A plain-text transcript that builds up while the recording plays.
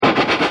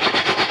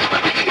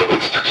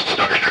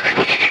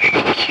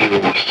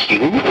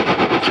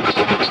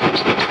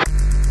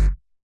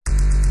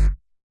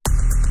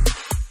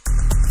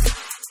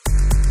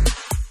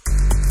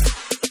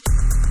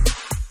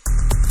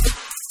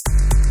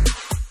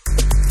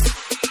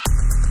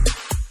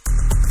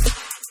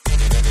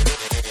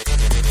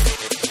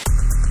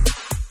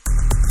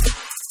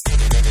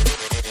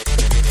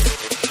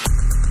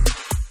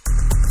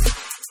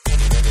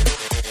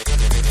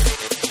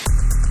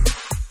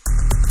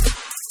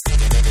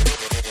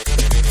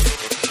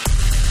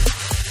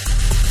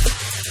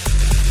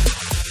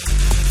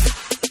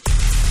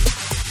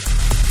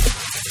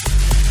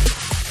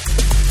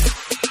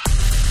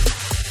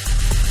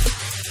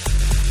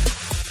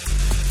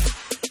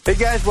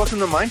Hey guys, welcome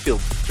to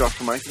Mindfields.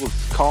 Joshua Michaels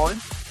calling.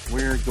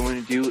 We're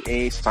going to do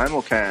a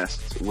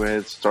simulcast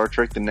with Star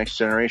Trek The Next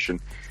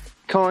Generation.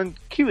 Colin,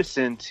 cue us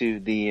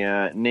into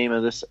the name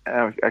of this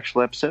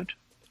actual episode.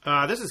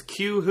 This is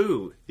Q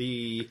Who.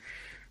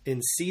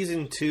 In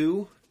Season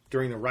 2,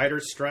 during the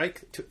writer's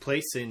strike, took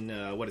place in,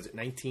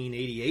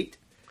 1988?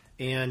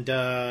 And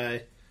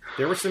there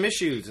were some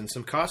issues and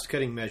some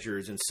cost-cutting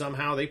measures, and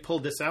somehow they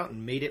pulled this out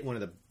and made it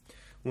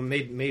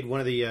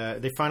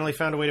they finally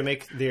found a way to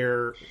make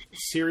their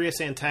serious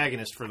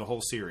antagonist for the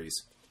whole series.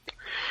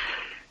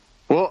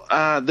 Well,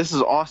 this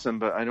is awesome,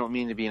 but I don't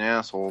mean to be an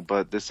asshole,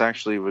 but this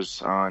actually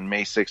was on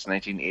May 6,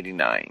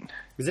 1989.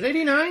 Is it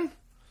 89?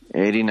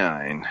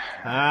 89.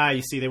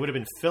 You see, they would have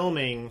been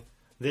filming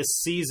this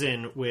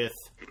season with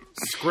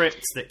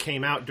scripts that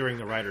came out during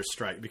the writer's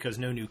strike because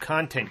no new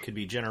content could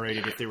be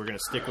generated if they were going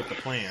to stick with the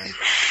plan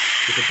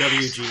with the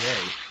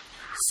WGA.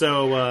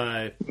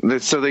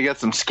 So they got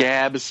some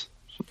scabs?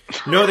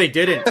 No, they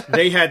didn't.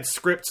 They had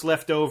scripts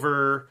left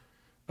over.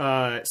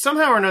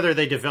 Somehow or another,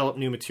 they developed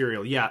new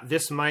material. Yeah,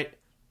 this might...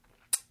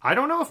 I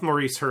don't know if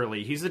Maurice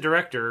Hurley, he's the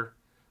director,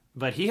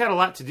 but he had a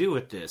lot to do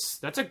with this.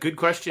 That's a good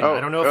question. I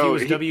don't know if he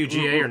was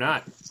WGA or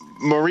not.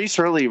 Maurice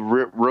Hurley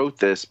wrote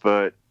this,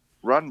 but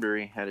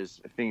Roddenberry had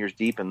his fingers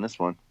deep in this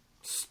one.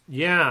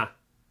 Yeah.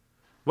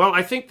 Well,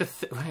 I think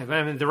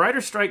the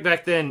writer's strike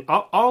back then,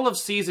 all of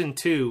Season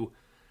 2,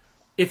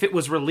 if it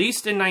was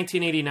released in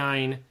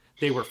 1989,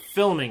 they were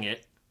filming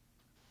it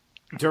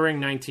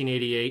during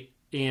 1988,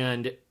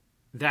 and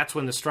that's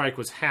when the strike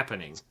was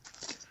happening.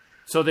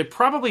 So they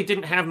probably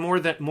didn't have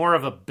more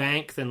of a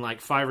bank than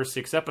like 5 or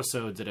 6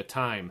 episodes at a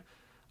time.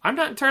 I'm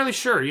not entirely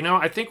sure.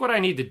 I think what I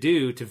need to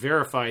do to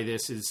verify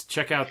this is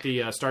check out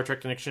the Star Trek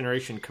The Next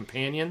Generation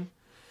companion,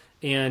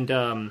 and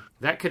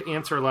that could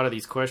answer a lot of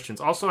these questions.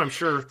 Also, I'm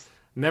sure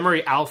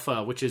Memory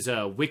Alpha, which is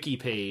a wiki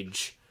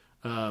page,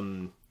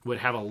 would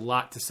have a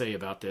lot to say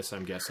about this,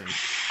 I'm guessing.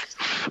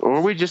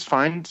 Or we just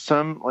find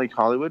some like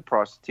Hollywood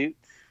prostitute,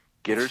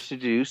 get her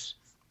seduce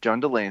John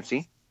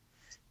Delancey,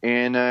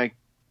 and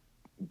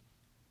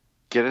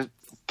get his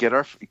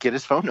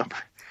phone number.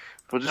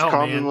 We'll just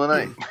call him in the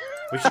night.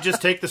 We should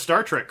just take the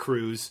Star Trek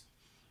cruise.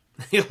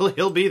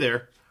 He'll be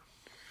there.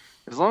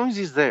 As long as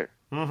he's there.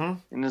 Mm-hmm.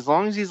 And as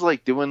long as he's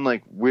like doing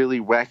like really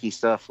wacky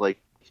stuff, like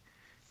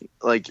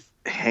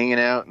hanging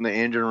out in the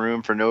engine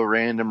room for no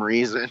random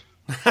reason,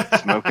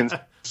 smoking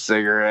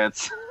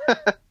cigarettes.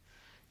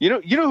 You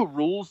know who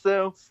rules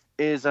though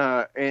is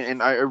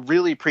and I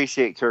really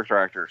appreciate character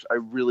actors. I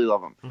really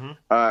love them. Mm-hmm.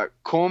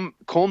 Colm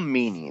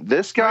Meaney.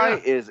 This guy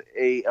is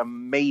a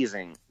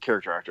amazing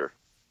character actor.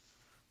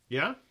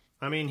 Yeah.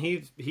 I mean,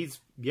 he's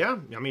yeah.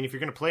 I mean, if you're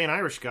going to play an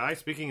Irish guy,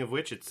 speaking of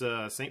which, it's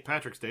St.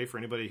 Patrick's Day for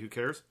anybody who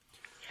cares.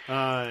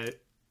 Yeah,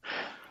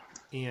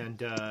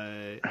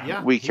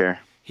 we care.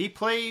 He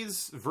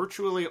plays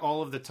virtually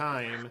all of the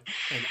time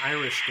an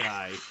Irish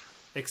guy,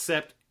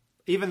 except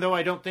even though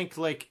I don't think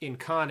like in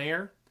Con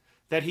Air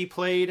that he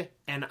played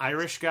an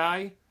Irish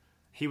guy,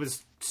 he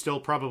was still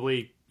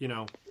probably,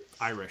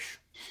 Irish.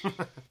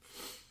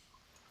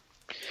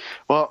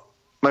 Well,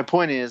 my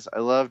point is,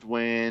 I loved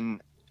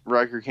when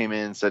Riker came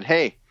in and said,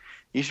 "Hey,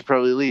 you should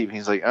probably leave."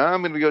 He's like,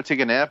 "I'm going to go take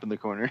a nap in the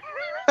corner."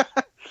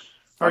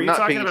 Are you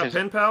talking about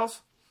Pen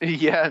Pals?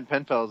 Yeah, and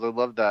Pen Pals. I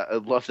love that.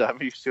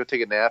 You should go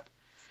take a nap.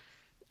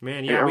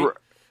 Man, yeah.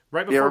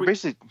 We're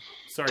basically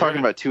talking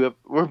about two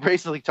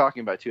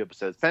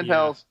episodes. Pen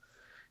Pals,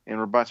 and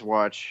we're about to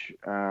watch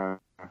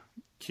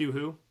Q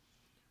Who.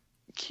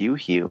 Q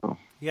Who.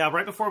 Yeah,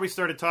 right before we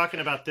started talking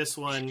about this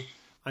one,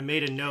 I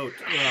made a note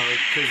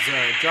because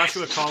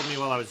Joshua called me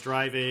while I was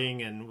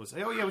driving and was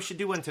like, "Oh yeah, we should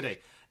do one today."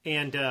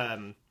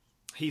 And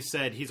he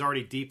said he's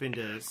already deep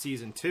into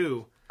Season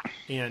 2,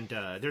 and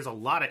there's a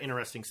lot of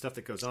interesting stuff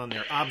that goes on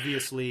there.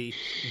 Obviously,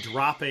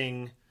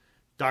 dropping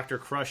Dr.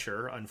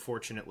 Crusher,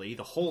 unfortunately.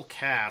 The whole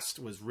cast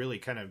was really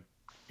kind of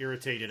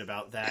irritated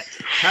about that.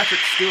 Patrick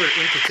Stewart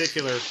in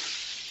particular.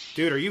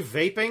 Dude, are you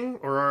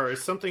vaping or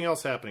is something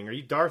else happening? Are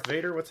you Darth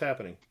Vader? What's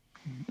happening?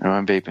 No,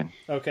 I'm vaping.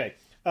 Okay.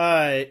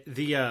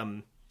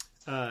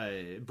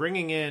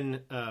 Bringing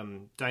in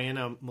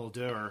Diana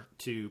Muldaur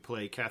to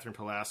play Catherine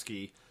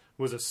Pulaski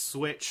was a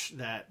switch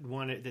that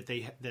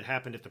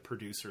happened at the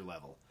producer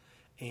level.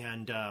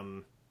 And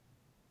to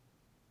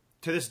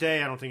this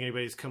day, I don't think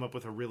anybody's come up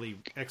with a really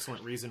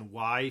excellent reason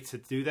why to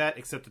do that,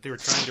 except that they were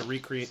trying to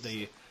recreate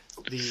the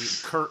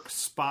Kirk,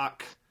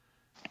 Spock,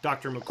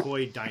 Dr.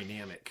 McCoy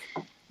dynamic,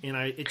 and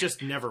it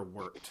just never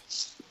worked.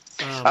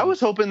 I was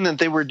hoping that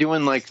they were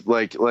doing like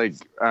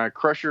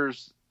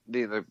Crusher's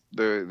the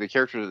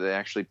character that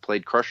actually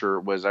played Crusher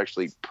was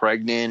actually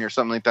pregnant or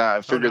something like that.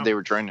 I figured they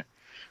were trying to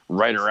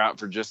write her out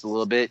for just a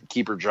little bit,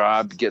 keep her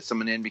job, get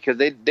someone in, because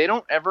they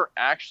don't ever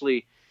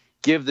actually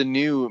give the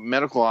new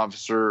medical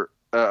officer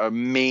a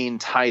main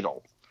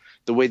title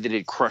the way they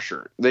did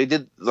Crusher. They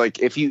did, like,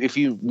 if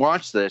you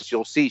watch this,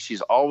 you'll see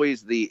she's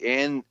always the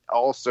and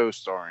also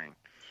starring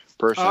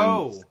person.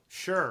 Oh,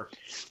 sure.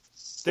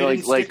 They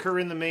didn't stick her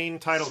in the main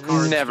title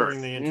cards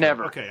during the intro.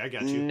 Never. Okay, I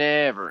got you.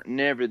 Never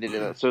they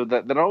did that. So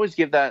that always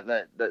give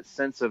that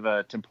sense of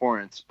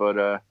temperance.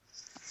 But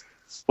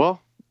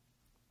well,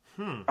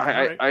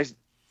 I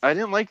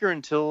didn't like her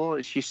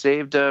until she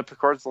saved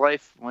Picard's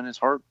life when his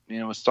heart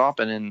was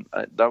stopping, and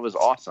that was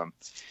awesome.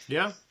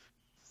 Yeah,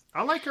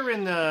 I like her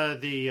in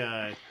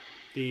the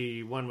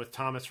one with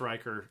Thomas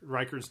Riker,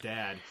 Riker's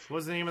dad. What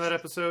was the name of that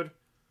episode?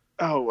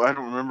 Oh, I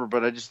don't remember,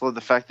 but I just love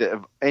the fact that if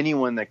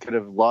anyone that could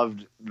have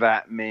loved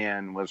that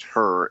man was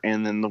her,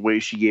 and then the way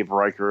she gave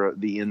Riker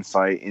the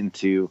insight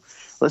into,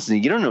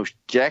 listen, you don't know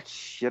jack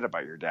shit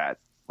about your dad.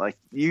 Like,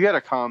 you got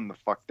to calm the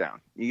fuck down.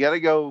 You got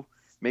to go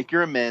make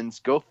your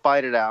amends, go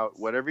fight it out,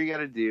 whatever you got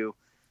to do.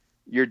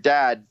 Your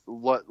dad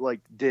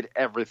did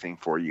everything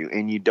for you,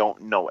 and you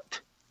don't know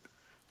it.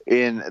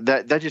 And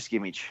that just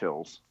gave me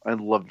chills. I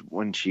loved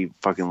when she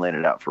fucking laid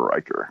it out for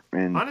Riker.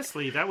 And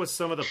honestly, that was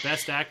some of the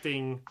best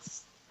acting.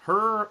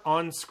 Her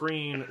on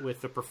screen with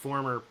the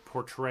performer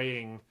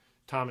portraying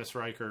Thomas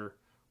Riker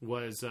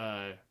was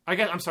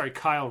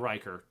Kyle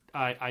Riker.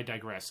 I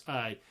digress.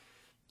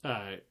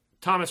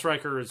 Thomas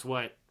Riker is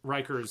what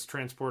Riker's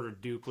transporter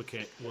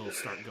duplicate will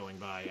start going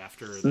by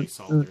after they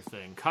solve their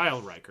thing.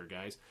 Kyle Riker,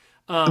 guys.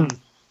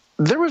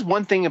 There was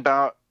one thing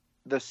about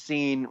the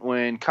scene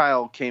when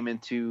Kyle came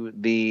into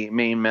the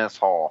main mess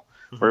hall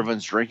where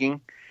everyone's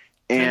drinking.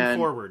 10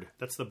 forward.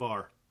 That's the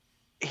bar.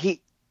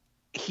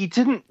 He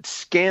didn't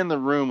scan the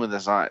room with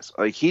his eyes.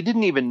 Like, he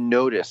didn't even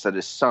notice that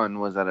his son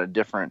was at a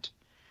different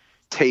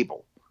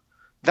table.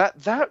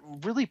 That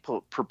really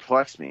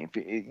perplexed me.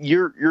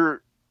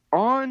 You're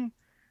on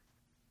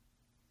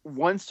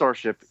one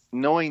starship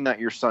knowing that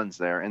your son's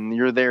there and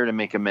you're there to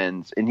make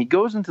amends, and he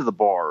goes into the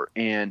bar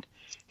and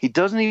he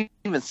doesn't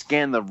even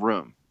scan the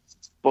room.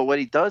 But what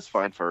he does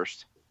find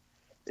first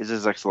is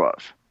his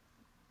ex-love.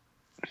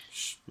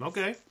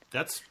 Okay.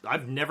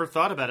 I've never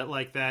thought about it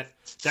like that.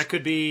 That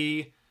could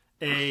be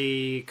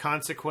a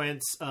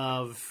consequence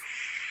of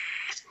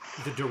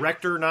the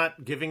director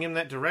not giving him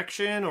that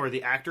direction, or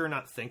the actor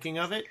not thinking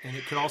of it, and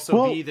it could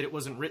also be that it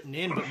wasn't written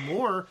in. But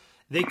more,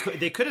 they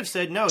could have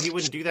said no, he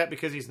wouldn't do that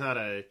because he's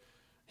a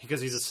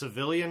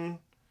civilian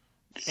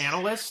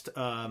analyst.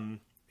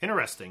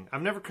 Interesting.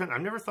 I've never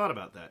thought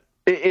about that.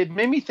 It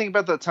made me think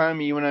about that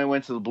time you and I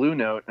went to the Blue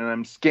Note, and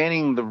I'm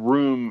scanning the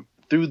room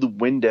through the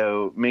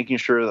window, making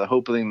sure that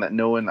hoping that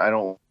no one I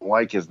don't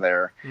like is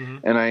there,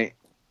 and I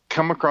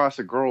come across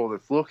a girl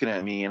that's looking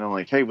at me, and I'm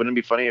like, hey, wouldn't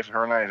it be funny if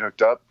her and I had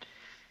hooked up?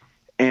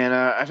 And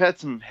I've had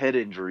some head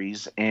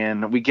injuries,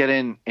 and we get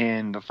in,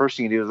 and the first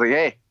thing you do is like,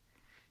 hey,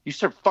 you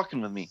start fucking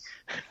with me.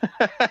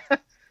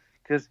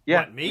 Because,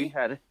 yeah, what, me? We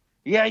had it.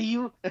 Yeah,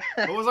 you.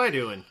 What was I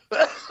doing?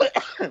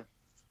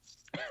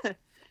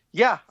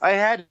 Yeah, I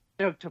had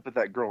hooked up with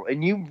that girl,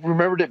 and you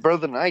remembered it better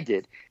than I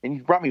did, and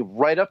you brought me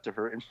right up to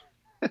her, and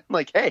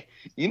like, hey,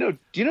 do you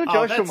know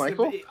Joshua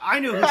Michael? I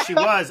knew who she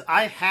was.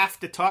 I have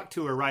to talk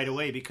to her right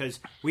away because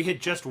we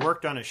had just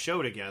worked on a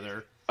show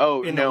together.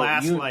 In the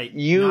last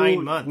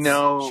 9 months.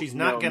 No, she's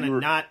not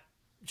gonna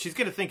she's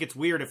gonna think it's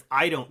weird if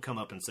I don't come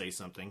up and say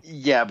something.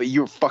 Yeah, but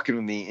you were fucking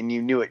with me, and you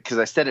knew it because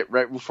I said it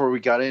right before we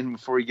got in,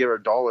 before we gave our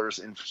dollars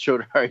and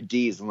showed our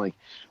IDs. I'm like,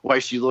 why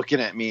is she looking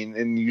at me?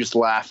 And you just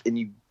laugh, and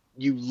you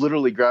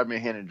literally grabbed my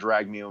hand and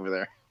dragged me over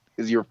there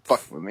because you were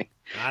fucking with me.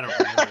 I don't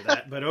remember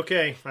that, but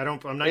okay. I'm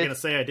not going to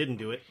say I didn't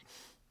do it.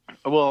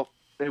 Well,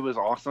 it was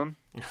awesome.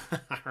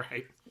 All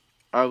right.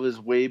 I was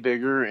way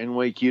bigger and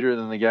way cuter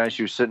than the guy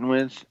she was sitting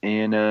with,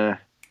 and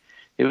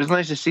it was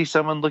nice to see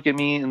someone look at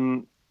me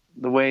in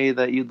the way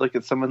that you'd look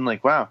at someone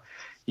like, wow,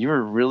 you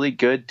were really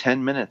good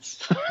 10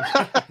 minutes.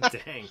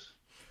 Dang.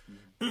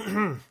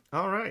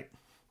 All right.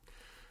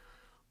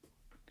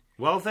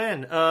 Well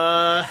then,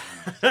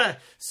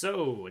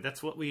 so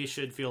that's what we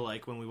should feel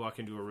like when we walk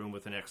into a room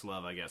with an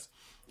ex-love, I guess.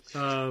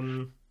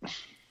 So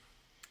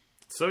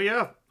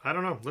yeah, I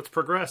don't know. Let's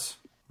progress.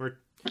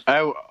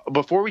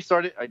 Before we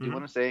start it, I do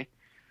want to say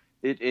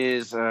it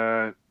is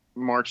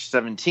March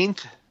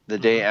 17th, the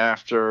day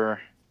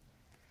after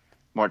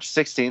March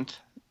 16th,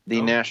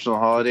 the national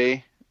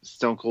holiday,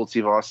 Stone Cold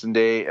Steve Austin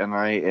Day, and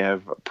I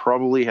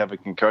probably have a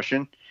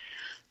concussion.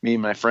 Me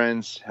and my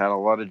friends had a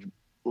lot of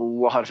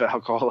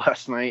alcohol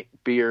last night,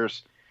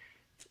 beers.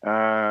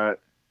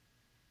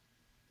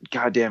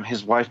 Goddamn,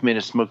 his wife made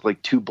us smoke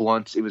like 2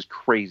 blunts. It was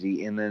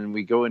crazy. And then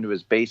we go into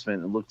his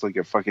basement. It looked like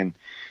a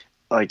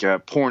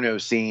porno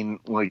scene.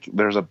 Like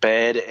there's a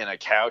bed and a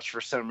couch for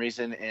some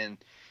reason. And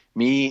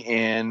me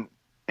and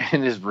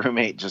his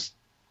roommate just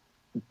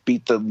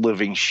beat the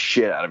living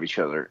shit out of each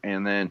other.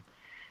 And then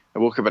I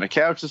woke up on a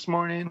couch this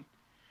morning.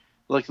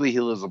 Luckily, he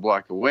lives a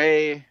block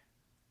away.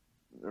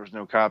 There was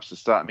no cops to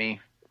stop me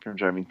from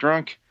driving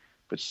drunk,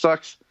 which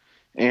sucks.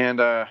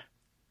 And I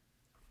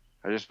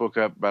just woke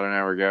up about an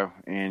hour ago,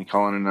 and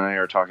Colin and I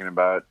are talking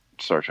about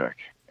Star Trek,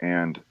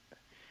 and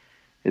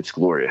it's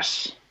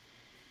glorious.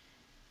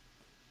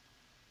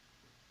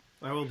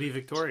 I will be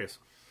victorious.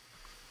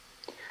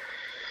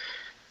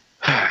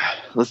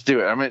 Let's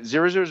do it. I'm at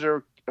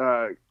 000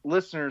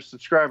 listeners,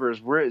 subscribers.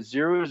 We're at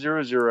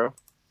 000.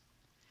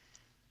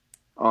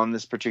 on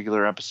this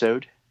particular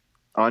episode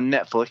on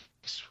Netflix.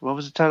 What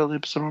was the title of the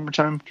episode one more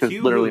time? Because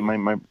literally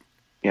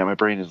my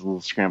brain is a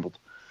little scrambled.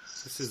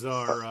 This is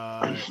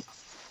our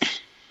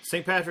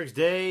St. Patrick's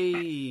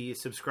Day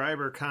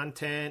subscriber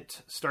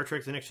content, Star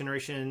Trek The Next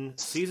Generation,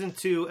 Season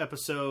 2,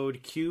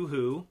 Episode Q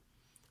Who.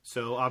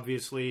 So,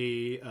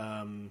 obviously,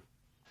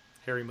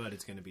 Harry Mudd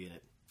is going to be in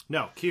it.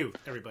 No, Q,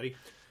 everybody.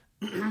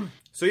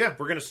 So, yeah,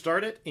 we're going to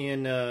start it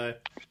in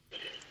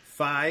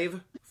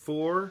 5,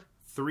 4,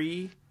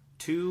 3,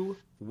 2,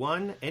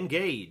 1,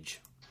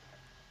 engage.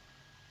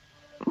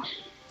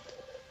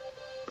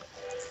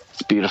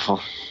 It's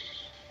beautiful.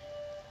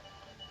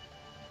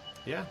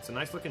 Yeah, it's a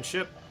nice-looking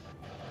ship.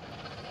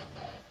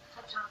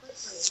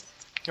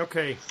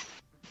 Okay.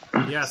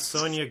 Yeah,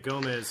 Sonia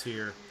Gomez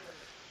here.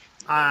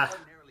 I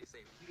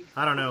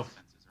don't know.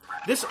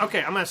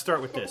 Okay, I'm going to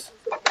start with this.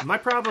 My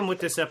problem with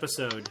this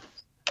episode,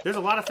 there's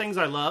a lot of things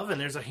I love, and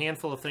there's a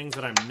handful of things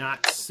that I'm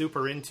not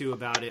super into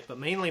about it, but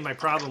mainly my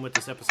problem with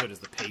this episode is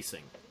the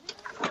pacing.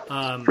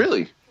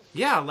 Really?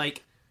 Yeah,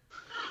 like,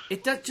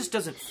 it just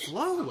doesn't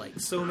flow like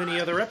so many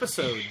other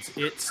episodes.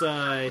 It's,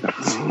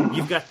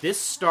 you've got this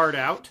start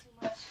out,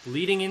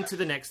 leading into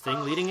the next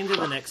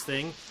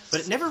thing, but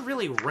it never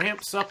really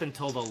ramps up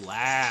until the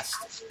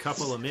last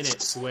couple of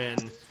minutes when,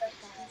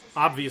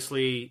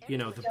 obviously,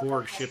 the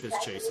Borg ship is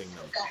chasing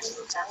them.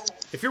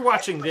 If you're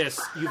watching this,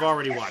 you've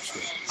already watched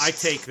it. I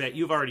take that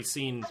you've already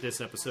seen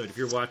this episode if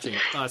you're watching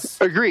us.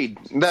 Agreed.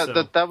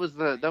 That was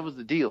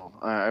the deal.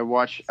 I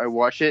watch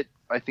it.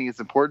 I think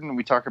it's important.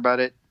 We talk about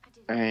it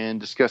and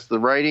discuss the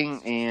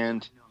writing,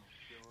 and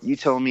you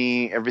tell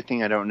me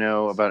everything I don't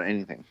know about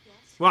anything.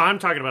 Well, I'm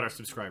talking about our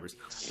subscribers.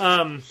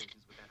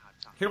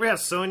 Here we have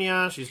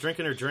Sonia. She's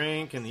drinking her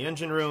drink in the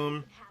engine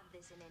room.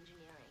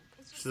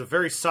 She's a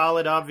very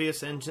solid,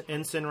 obvious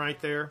ensign right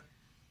there.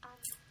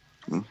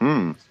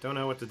 Mm-hmm. Don't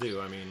know what to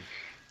do. I mean,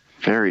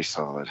 very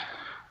solid.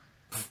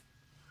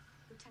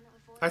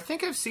 I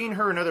think I've seen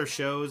her in other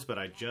shows, but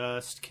I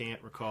just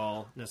can't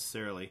recall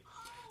necessarily.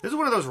 This is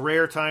one of those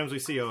rare times we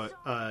see a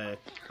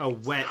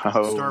wet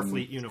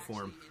Starfleet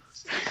uniform.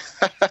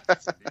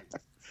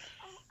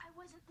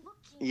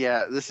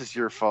 Yeah, this is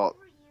your fault.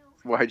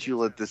 Why'd you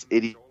let this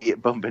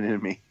idiot bump into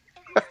me?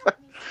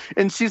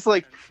 And she's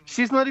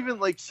not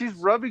even she's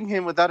rubbing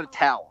him without a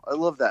towel. I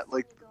love that.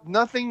 Like,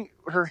 nothing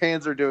her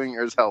hands are doing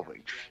is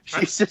helping.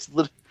 She's just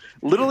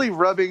literally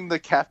rubbing the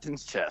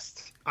captain's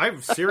chest. I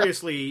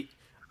seriously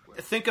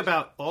think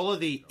about all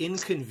of the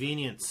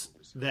inconvenience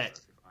that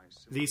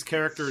these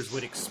characters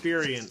would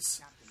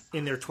experience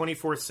in their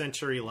 24th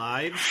century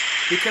lives,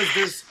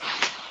 because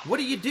what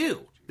do you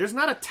do? There's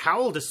not a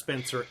towel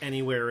dispenser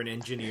anywhere in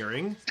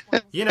engineering.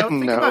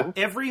 Think about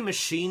every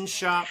machine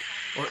shop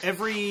or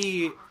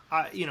every,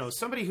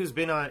 somebody who's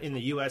been in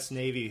the U.S.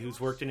 Navy who's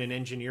worked in an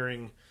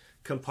engineering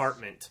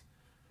compartment.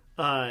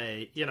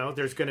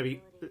 There's going to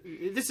be...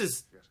 This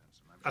is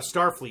a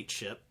Starfleet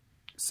ship,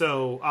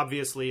 so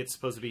obviously it's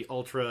supposed to be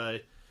ultra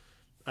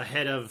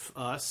ahead of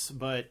us,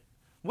 but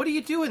what do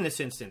you do in this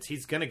instance?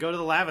 He's going to go to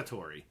the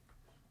lavatory.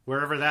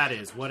 Wherever that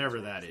is,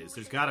 whatever that is.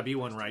 There's got to be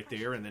one right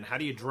there, and then how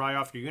do you dry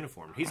off your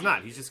uniform? He's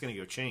not. He's just going to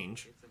go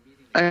change.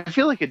 I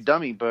feel like a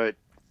dummy, but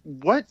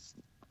what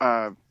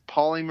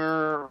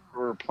polymer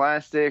or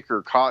plastic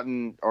or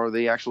cotton are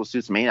the actual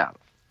suits made out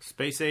of?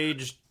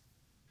 Space-age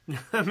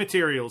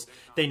materials.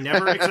 They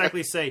never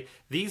exactly say.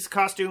 These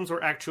costumes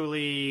were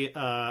actually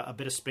a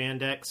bit of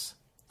spandex,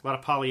 a lot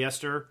of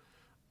polyester.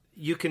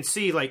 You can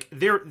see,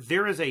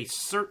 there is a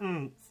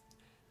certain,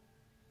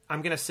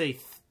 I'm going to say,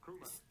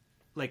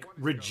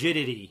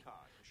 rigidity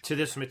to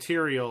this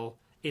material.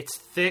 It's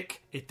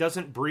thick. It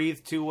doesn't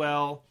breathe too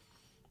well.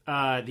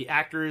 The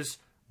actors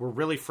were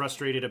really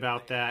frustrated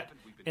about that.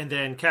 And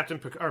then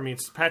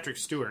Patrick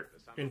Stewart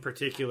in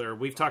particular.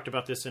 We've talked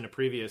about this in a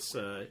previous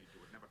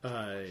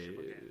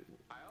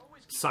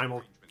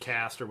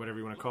simulcast or whatever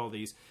you want to call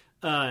these.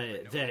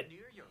 That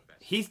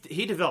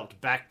he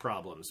developed back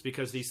problems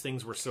because these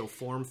things were so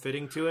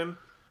form-fitting to him.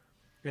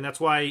 And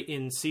that's why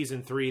in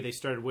season 3 they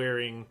started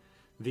wearing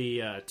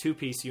the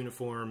two-piece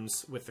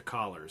uniforms with the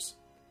collars.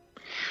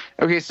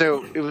 Okay,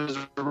 so it was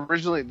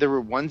originally... There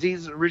were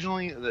onesies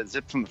originally that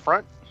zipped from the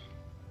front?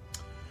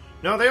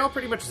 No, they all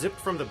pretty much zipped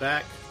from the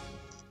back.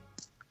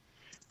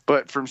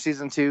 But from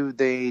season 2,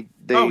 they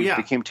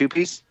became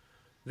two-piece?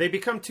 They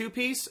become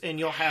two-piece, and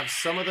you'll have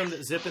some of them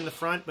that zip in the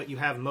front, but you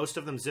have most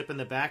of them zip in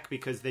the back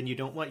because then you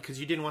didn't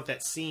want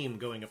that seam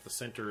going up the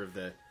center of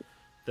the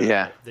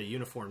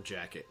uniform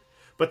jacket.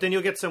 But then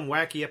you'll get some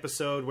wacky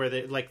episode where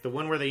they, like the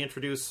one where they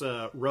introduce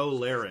Ro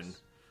Laren,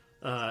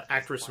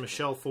 actress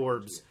Michelle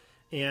Forbes,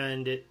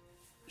 and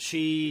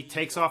she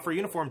takes off her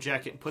uniform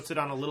jacket and puts it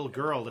on a little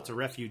girl that's a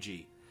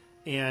refugee.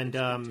 And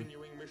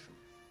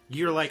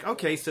you're like,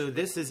 okay, so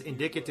this is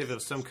indicative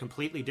of some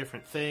completely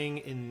different thing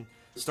in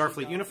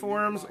Starfleet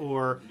uniforms,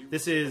 or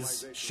this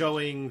is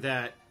showing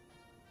that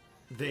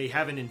they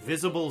have an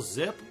invisible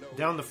zip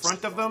down the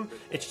front of them.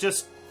 It's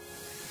just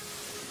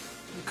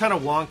kind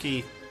of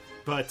wonky,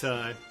 but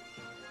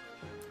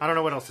I don't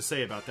know what else to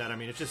say about that. I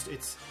mean,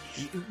 it's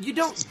you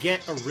don't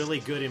get a really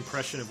good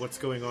impression of what's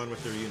going on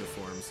with their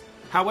uniforms.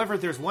 However,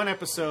 there's one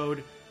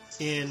episode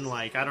in,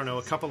 like, I don't know,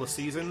 a couple of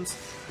seasons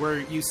where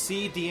you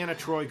see Deanna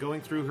Troi going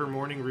through her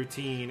morning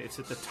routine. It's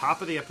at the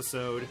top of the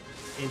episode,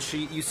 and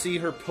you see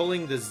her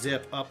pulling the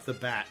zip up the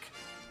back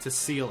to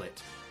seal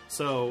it.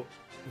 So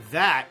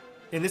that,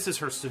 and this is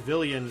her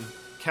civilian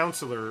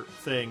counselor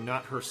thing,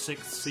 not her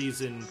 6th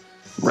season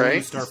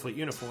right Starfleet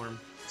uniform.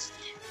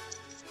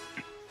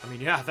 I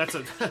mean, yeah, that's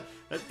an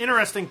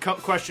interesting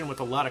question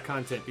with a lot of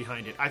content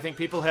behind it. I think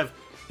people have,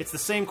 it's the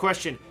same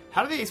question.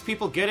 How do these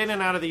people get in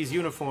and out of these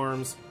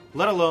uniforms,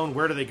 let alone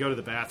where do they go to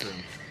the bathroom?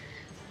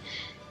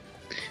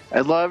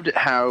 I loved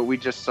how we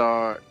just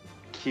saw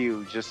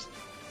Q just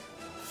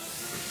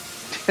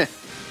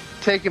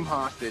take him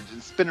hostage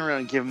and spin around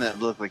and give him that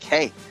look like,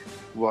 hey,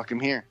 welcome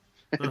here.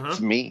 It's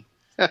me.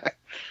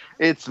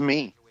 It's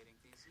me.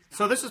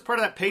 So this is part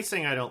of that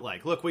pacing I don't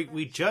like. Look,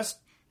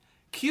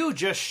 Q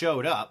just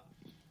showed up,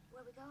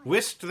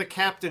 whisked the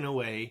captain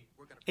away,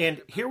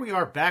 and here we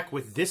are back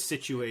with this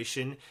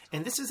situation,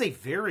 and this is a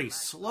very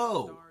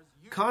slow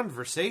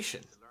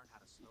conversation.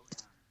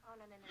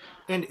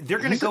 And they're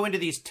going to go into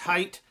these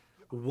tight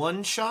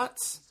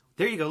one-shots.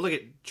 There you go. Look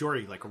at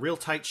Jory, like a real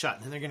tight shot.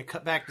 And then they're going to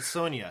cut back to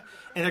Sonya.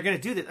 And they're going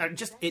to do this.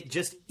 It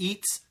just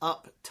eats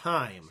up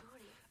time.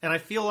 And I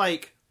feel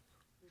like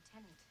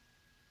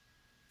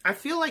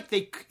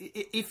they,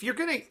 if you're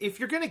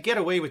gonna get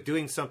away with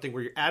doing something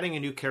where you're adding a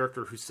new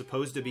character who's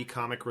supposed to be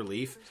comic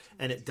relief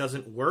and it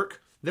doesn't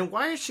work, then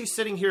why is she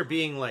sitting here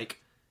being like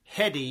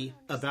heady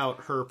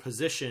about her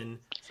position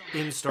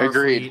in Starfleet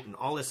Agreed. and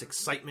all this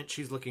excitement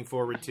she's looking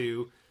forward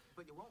to?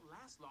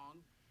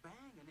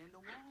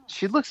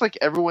 She looks like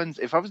everyone's.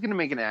 If I was going to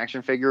make an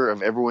action figure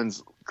of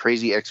everyone's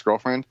crazy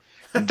ex-girlfriend,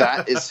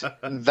 that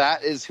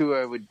is who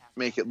I would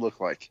make it look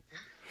like.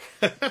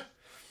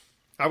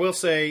 I will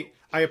say,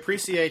 I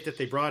appreciate that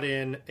they brought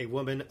in a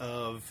woman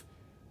of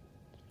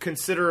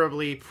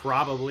considerably,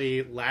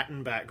 probably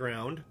Latin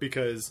background,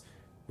 because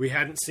we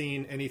hadn't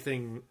seen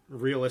anything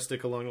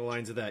realistic along the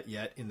lines of that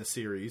yet in the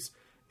series.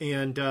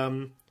 And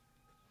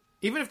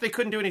even if they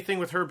couldn't do anything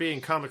with her being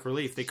comic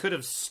relief, they could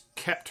have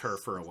kept her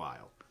for a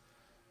while.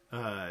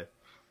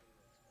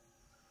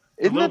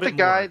 Isn't that the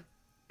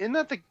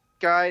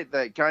guy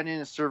that got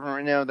in a servant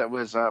right now that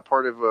was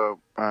part of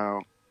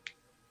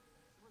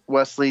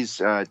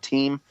Wesley's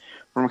team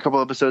from a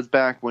couple episodes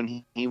back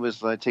when he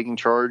was taking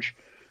charge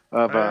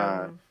of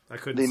the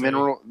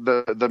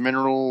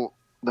mineral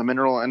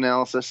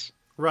analysis?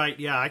 Right,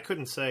 yeah, I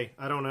couldn't say.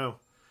 I don't know.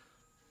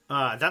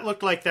 That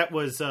looked like that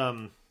was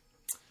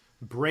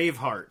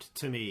Braveheart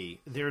to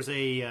me. There's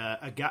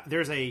a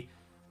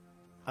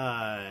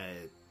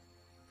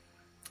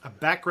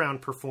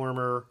background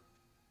performer.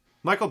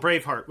 Michael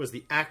Braveheart was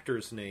the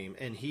actor's name,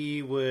 and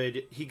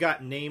he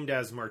got named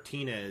as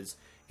Martinez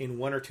in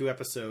 1 or 2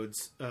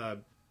 episodes.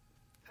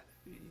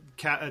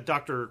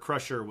 Dr.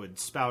 Crusher would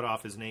spout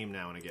off his name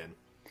now and again.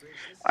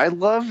 I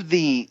love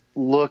the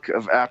look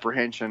of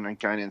apprehension on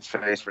Guinan's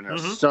face right now.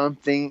 Mm-hmm.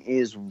 Something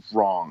is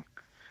wrong.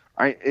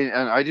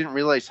 I didn't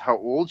realize how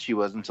old she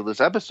was until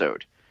this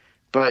episode,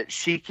 but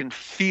she can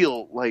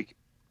feel like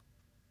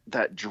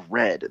that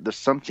dread.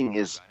 Something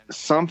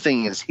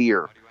is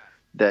here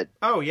that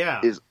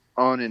is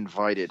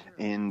uninvited,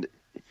 and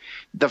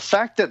the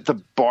fact that the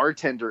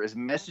bartender is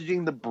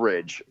messaging the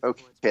bridge.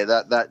 Okay,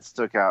 that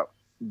stuck out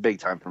big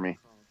time for me.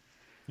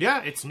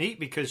 Yeah, it's neat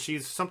because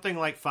she's something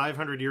like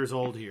 500 years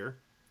old here,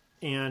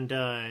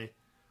 and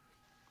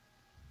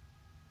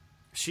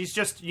she's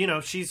just,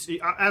 she's,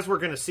 as we're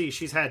going to see,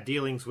 she's had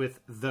dealings with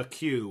the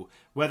Q,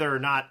 whether or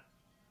not,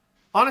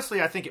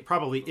 honestly, I think it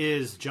probably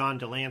is John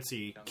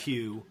Delancey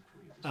Q,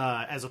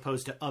 as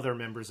opposed to other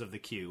members of the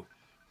Q.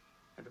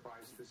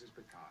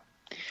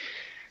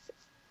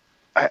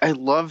 I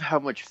love how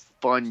much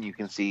fun you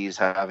can see he's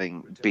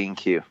having being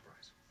Q.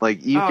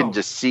 Like, you can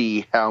just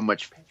see how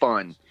much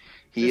fun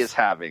he is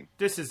having.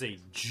 This is a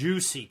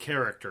juicy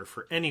character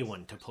for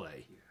anyone to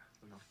play.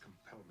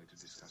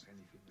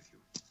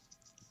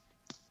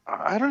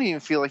 I don't even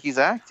feel like he's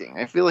acting.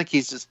 I feel like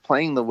he's just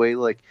playing the way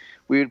like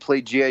we would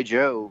play G.I.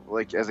 Joe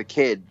like as a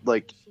kid,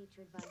 like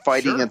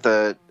fighting at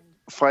the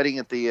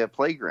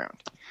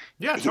playground.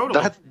 Yeah,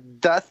 totally.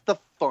 That's the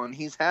fun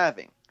he's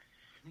having,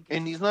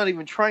 and he's not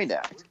even trying to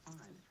act.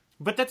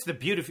 But that's the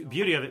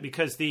beauty of it,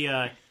 because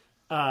the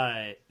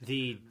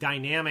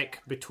dynamic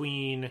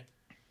between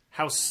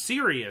how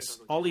serious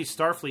all these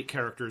Starfleet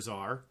characters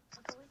are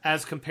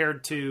as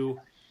compared to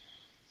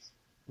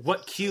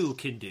what Q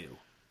can do.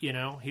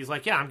 He's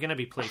like, yeah, I'm going to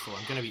be playful.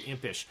 I'm going to be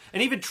impish.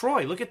 And even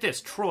Troi, look at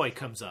this. Troi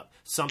comes up.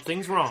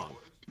 Something's wrong.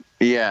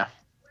 Yeah.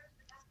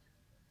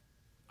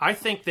 I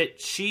think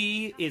that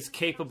she is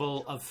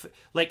capable of,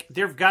 like,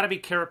 there've got to be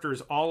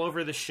characters all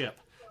over the ship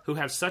who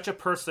have such a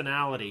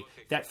personality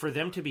that for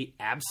them to be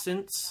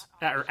absent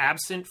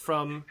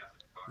from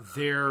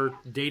their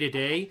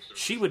day-to-day,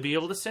 she would be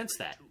able to sense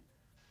that.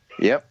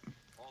 Yep.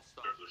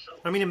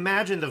 I mean,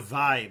 imagine the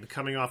vibe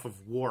coming off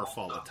of Worf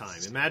all the time.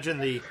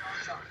 Imagine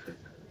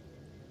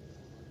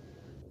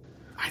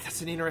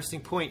That's an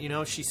interesting point.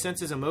 She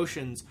senses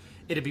emotions.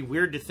 It'd be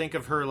weird to think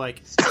of her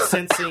like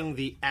sensing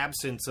the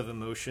absence of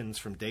emotions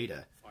from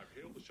Data.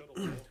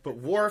 But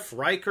Worf,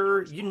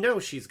 Riker,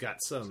 she's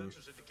got some.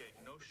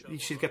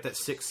 She's got that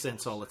sixth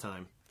sense all the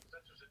time.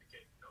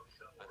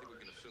 I think we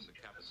can assume the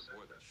captain's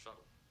aboard that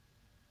shuttle.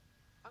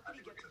 How could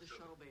he get to the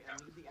shuttle bay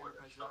and leave the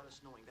Enterprise without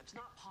us knowing? That's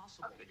not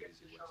possible.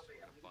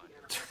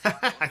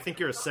 I think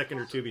you're a second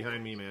or two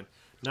behind me, man.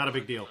 Not a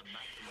big deal.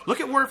 Look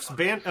at Worf's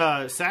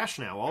sash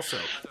now. Also,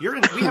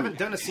 we haven't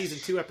done a season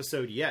 2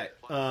 episode yet.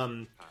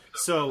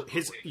 So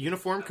his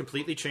uniform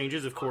completely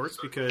changes, of course,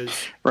 because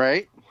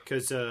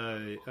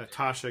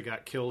Tasha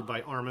got killed by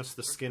Armus,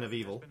 the skin of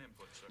evil,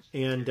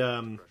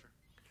 and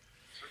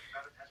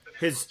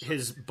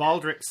his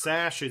Baldric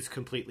sash is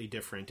completely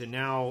different. And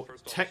now,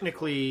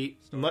 technically,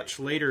 much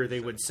later, they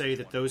would say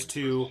that those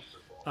two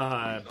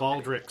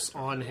Baldrics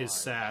on his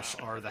sash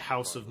are the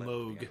House of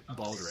Moog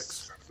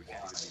Baldrics.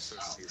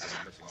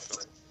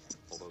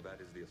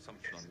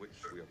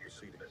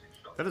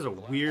 That is a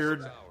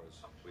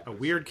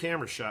weird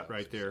camera shot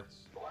right there.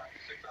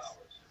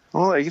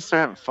 Well, I guess they're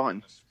having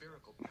fun.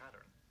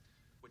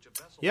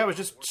 Yeah, it was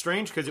just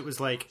strange because it was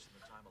like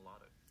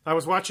I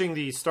was watching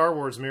the Star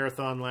Wars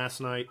marathon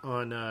last night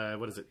on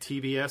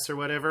TBS or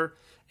whatever,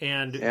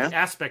 and the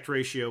aspect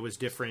ratio was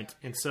different,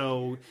 and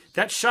so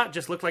that shot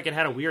just looked like it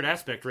had a weird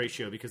aspect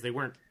ratio because they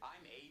weren't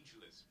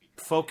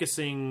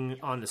focusing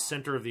on the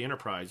center of the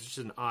Enterprise. It's just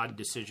an odd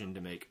decision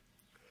to make.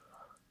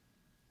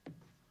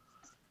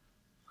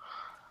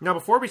 Now,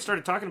 before we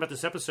started talking about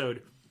this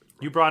episode,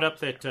 you brought up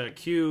that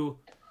Q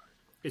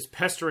is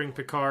pestering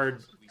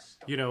Picard,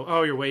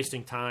 you're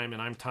wasting time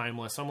and I'm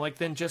timeless. I'm like,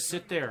 then just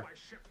sit there.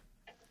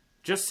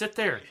 Just sit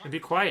there and be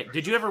quiet.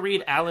 Did you ever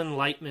read Alan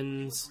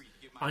Lightman's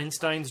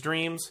Einstein's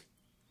Dreams?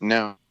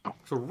 No.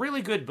 It's a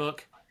really good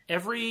book.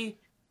 Every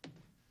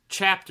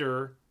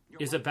chapter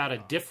is about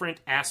a different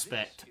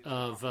aspect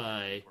of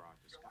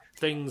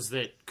things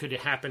that could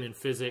happen in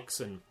physics.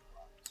 And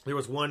there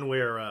was one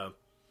where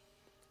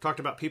talked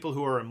about people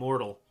who are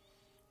immortal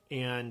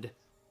and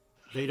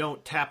they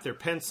don't tap their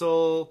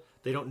pencil,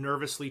 they don't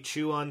nervously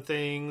chew on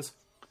things,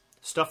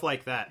 stuff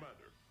like that.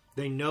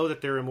 They know that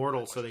they're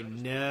immortal, so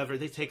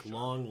they take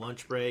long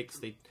lunch breaks,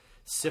 they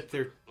sip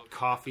their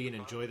coffee and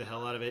enjoy the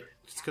hell out of it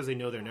just because they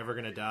know they're never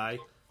going to die.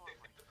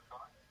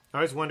 I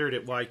always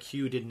wondered why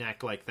Q didn't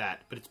act like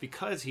that, but it's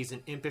because he's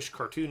an impish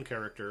cartoon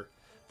character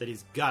that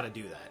he's got to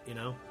do that,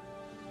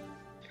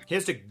 He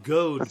has to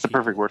goad That's the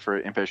perfect word for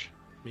it, impish.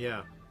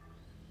 Yeah.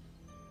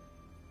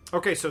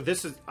 Okay, so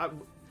this is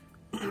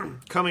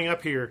coming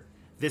up here,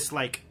 this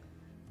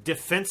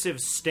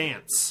defensive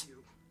stance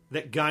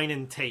that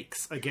Guinan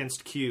takes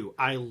against Q.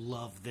 I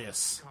love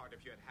this.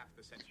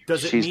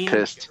 She's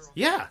pissed.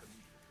 Yeah.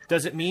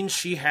 Does it mean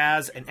she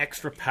has an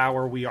extra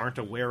power we aren't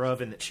aware of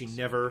and that she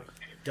never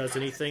does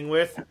anything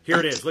with? Here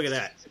it is. Look at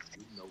that.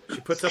 She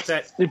puts up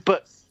that...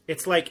 But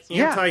it's like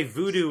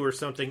anti-voodoo or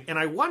something. And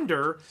I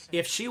wonder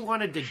if she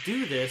wanted to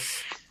do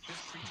this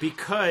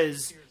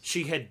because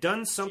she had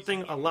done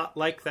something a lot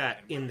like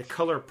that in The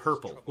Color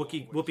Purple.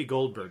 Whoopi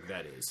Goldberg,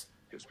 that is.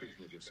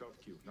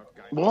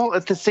 Well,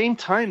 at the same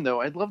time,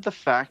 though, I love the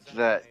fact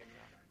that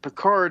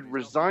Picard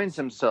resigns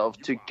himself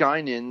to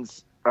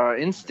Guinan's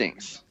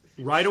instincts.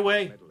 Right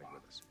away.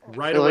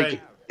 Right away.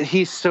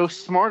 He's so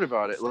smart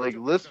about it.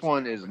 This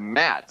one is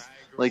mad.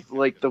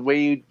 The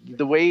way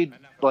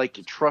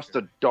you trust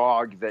a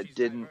dog that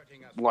didn't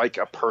like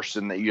a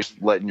person that you just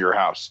let in your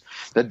house.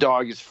 The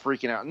dog is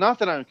freaking out. Not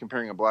that I'm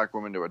comparing a black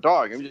woman to a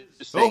dog. I'm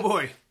just saying. Oh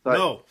boy,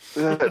 no.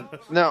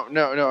 No.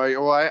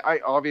 Well,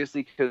 I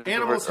obviously because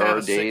animals of our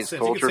have days, sense.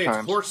 culture You can say times.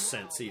 It's horse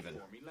sense even.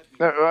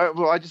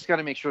 Well, I just got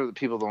to make sure that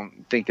people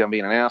don't think I'm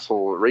being an asshole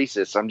or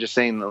racist. I'm just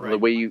saying the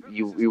way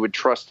you would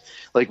trust,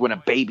 when a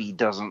baby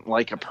doesn't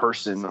like a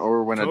person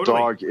or when a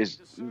dog is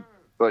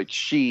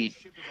she.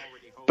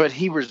 But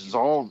he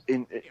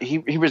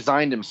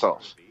resigned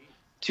himself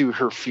to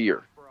her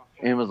fear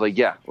and was like,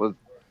 yeah. Well,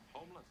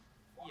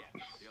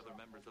 The other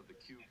members of the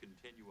Q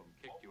continuum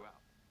kicked you out.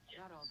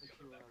 Not all the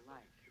Q are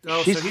alike.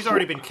 Oh, so he's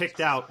already been kicked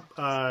out.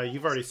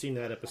 You've already seen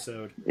that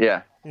episode.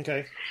 Yeah.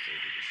 Okay.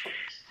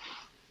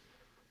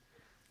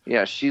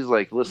 Yeah, she's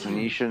like, listen,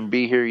 you shouldn't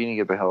be here. You need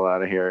to get the hell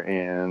out of here.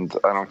 And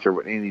I don't care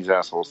what any of these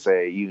assholes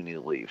say. You need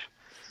to leave.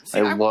 See,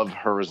 I love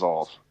her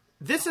resolve.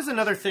 This is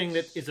another thing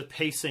that is a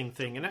pacing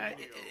thing. And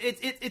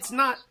it's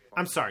not,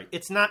 I'm sorry,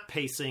 it's not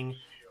pacing.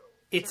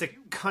 It's a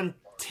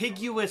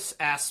contiguous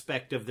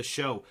aspect of the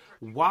show.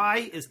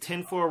 Why is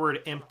 10 Forward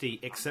empty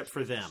except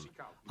for them?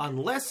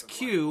 Unless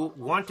Q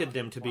wanted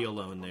them to be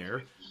alone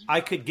there,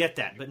 I could get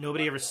that, but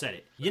nobody ever said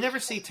it. You never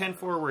see 10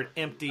 Forward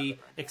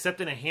empty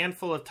except in a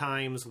handful of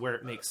times where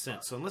it makes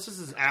sense. So unless this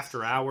is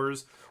after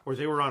hours or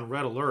they were on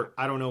red alert,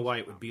 I don't know why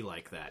it would be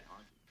like that.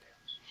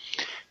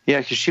 Yeah,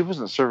 because she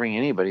wasn't serving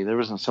anybody. There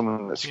wasn't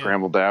someone that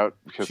scrambled out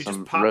because she some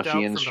just popped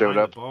ruffians out from showed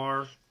up. The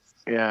bar.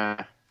 Yeah.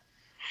 After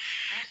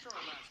our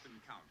last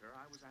encounter,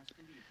 I was asked to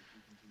leave if you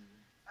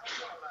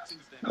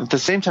continue. At the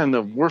same time,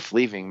 the Worf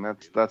leaving,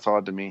 that's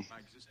odd to me.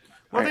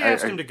 Well, they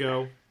asked him to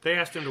go. They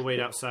asked him to wait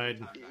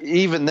outside.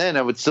 Even then,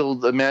 I would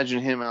still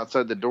imagine him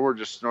outside the door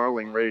just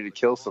snarling, ready to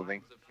kill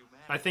something.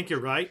 I think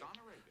you're right.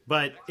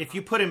 But if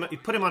you put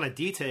him on a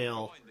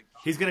detail,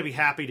 he's going to be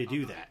happy to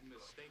do that.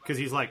 Because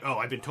he's like, oh,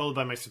 I've been told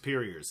by my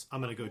superiors.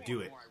 I'm going to go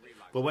do it.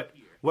 But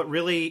what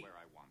really...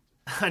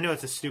 I know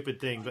it's a stupid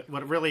thing, but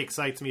what really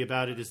excites me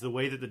about it is the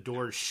way that the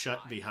doors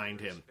shut behind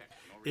him.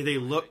 They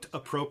looked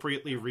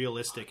appropriately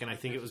realistic, and I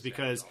think it was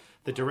because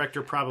the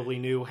director probably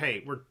knew,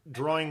 hey, we're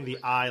drawing the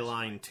eye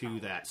line to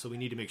that, so we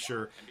need to make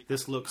sure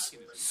this looks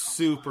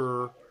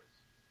super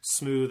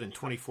smooth and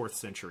 24th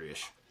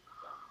century-ish.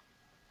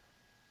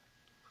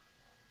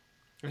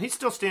 And he's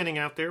still standing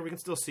out there. We can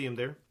still see him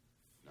there.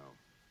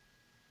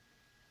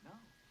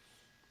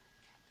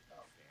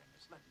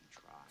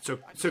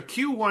 So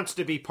Q wants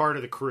to be part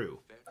of the crew.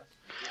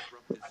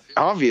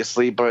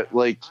 Obviously, but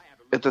like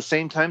at the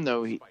same time,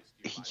 though, he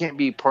can't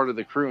be part of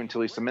the crew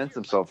until he cements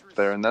himself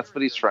there, and that's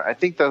what he's trying. I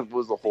think that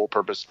was the whole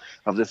purpose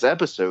of this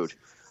episode,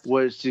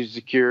 was to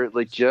secure,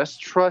 like,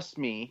 just trust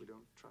me.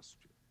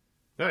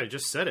 No, I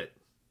just said it.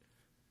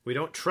 We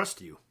don't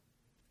trust you.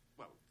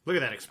 Look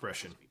at that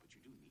expression.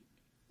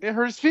 It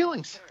hurt his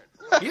feelings.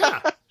 Yeah,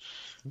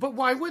 but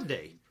why would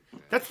they?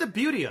 That's the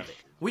beauty of it.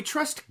 We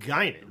trust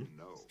Guinan.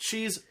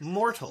 She's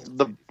mortal.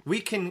 We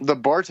can the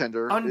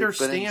bartender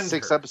understand been in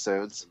 6 her.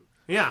 episodes.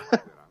 Yeah.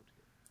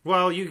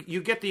 Well,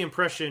 you get the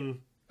impression,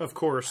 of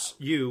course,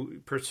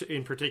 you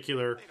in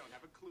particular,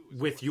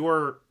 with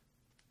your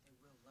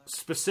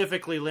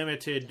specifically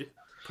limited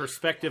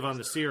perspective on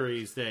the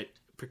series, that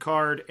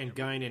Picard and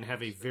Guinan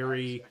have a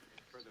very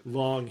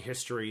long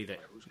history that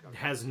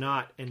has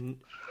not and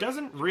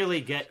doesn't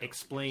really get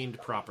explained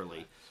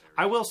properly.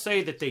 I will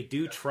say that they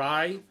do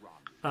try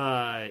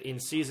in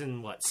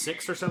season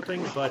 6 or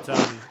something, but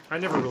I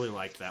never really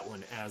liked that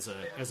one as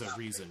a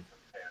reason.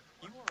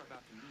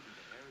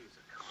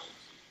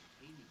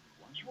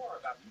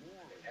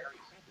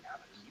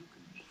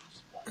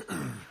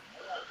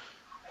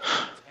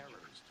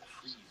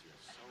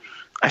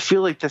 I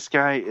feel like this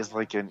guy is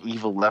like an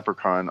evil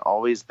leprechaun,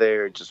 always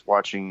there, just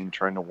watching and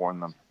trying to warn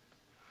them.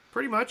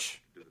 Pretty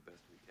much.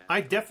 I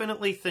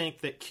definitely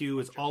think that Q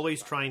is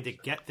always trying to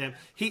get them.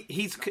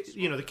 He's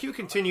the Q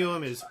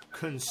Continuum is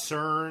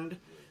concerned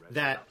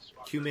that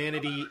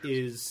humanity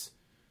is,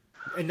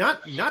 and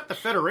not the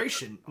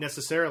Federation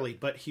necessarily,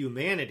 but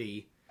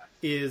humanity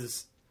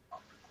is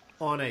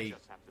on a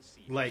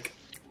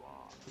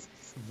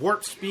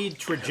warp speed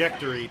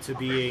trajectory to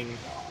being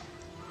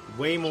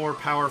way more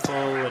powerful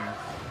and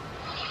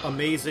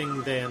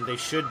amazing than they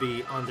should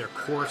be on their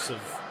course of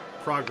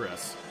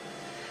progress.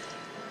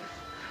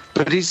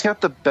 But he's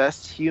got the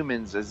best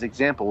humans as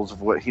examples of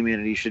what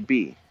humanity should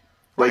be.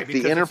 Like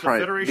right, the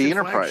Enterprise. The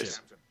Enterprise.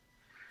 Flagship.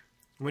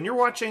 When you're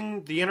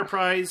watching the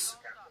Enterprise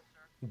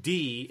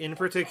D in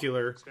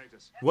particular,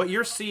 what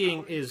you're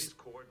seeing is,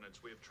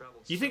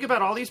 you think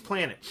about all these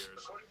planets,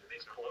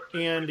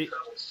 and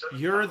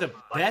you're the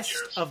best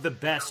of the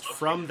best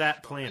from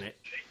that planet,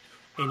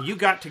 and you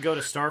got to go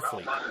to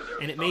Starfleet,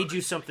 and it made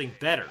you something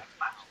better.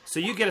 So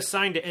you get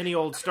assigned to any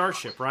old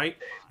starship, right?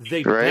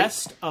 The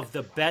best of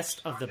the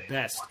best of the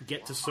best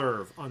get to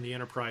serve on the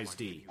Enterprise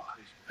D.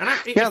 And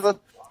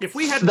if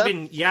we hadn't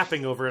been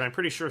yapping over it, I'm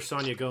pretty sure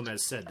Sonia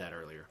Gomez said that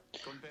earlier.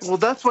 Well,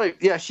 that's why,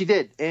 yeah, she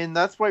did. And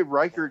that's why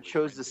Riker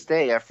chose to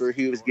stay after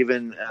he was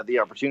given the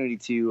opportunity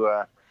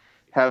to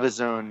have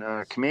his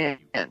own command.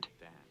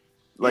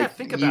 Yeah,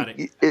 think about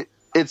it.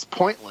 It's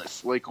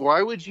pointless. Like,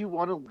 why would you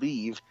want to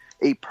leave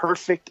a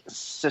perfect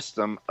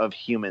system of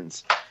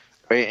humans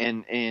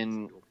and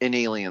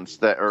aliens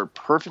that are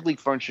perfectly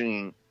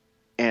functioning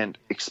and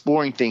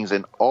exploring things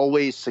and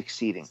always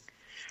succeeding?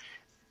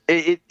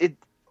 It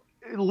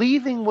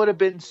leaving would have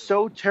been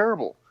so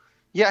terrible.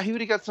 Yeah, he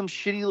would have got some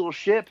shitty little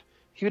ship.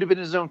 He would have been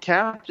his own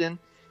captain.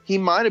 He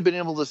might have been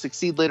able to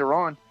succeed later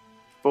on.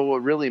 But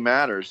what really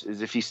matters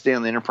is if you stay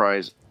on the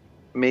Enterprise,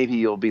 maybe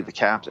you'll be the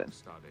captain.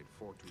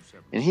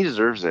 And he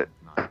deserves it.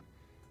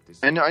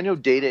 And I know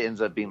Data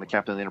ends up being the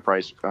captain of the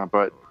Enterprise,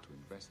 but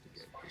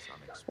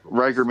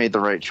Riker made the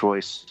right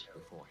choice.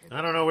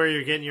 I don't know where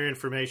you're getting your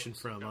information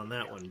from on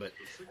that one, but...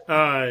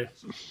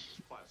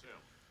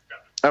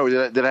 Oh,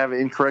 did I have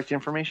incorrect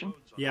information?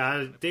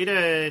 Yeah,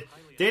 Data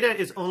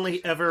is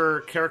only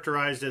ever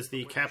characterized as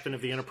the captain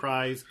of the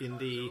Enterprise in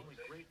the,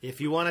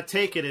 if you want to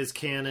take it as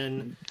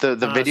canon, the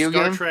video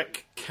Star game?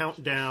 Trek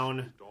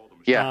Countdown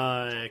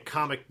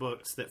comic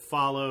books that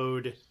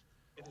followed.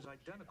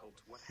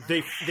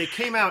 They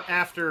came out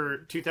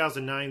after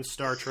 2009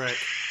 Star Trek,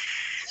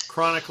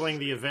 chronicling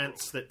the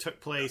events that took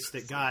place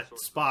that got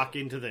Spock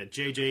into the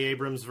J.J.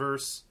 Abrams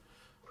verse.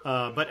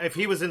 But if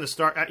he was in the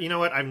Star... you know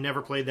what? I've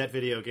never played that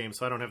video game,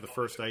 so I don't have the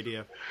first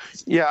idea.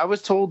 Yeah, I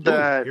was told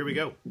that... Ooh, here we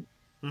go.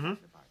 Mm-hmm.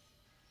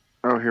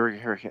 Oh, here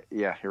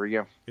we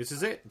go. This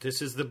is it.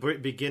 This is the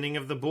beginning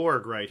of the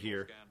Borg right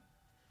here.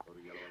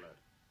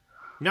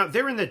 Now,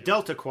 they're in the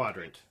Delta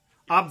Quadrant.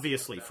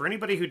 Obviously, for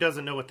anybody who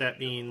doesn't know what that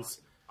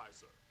means,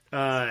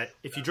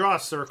 if you draw a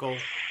circle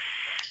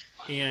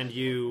and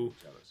you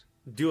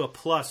do a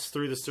plus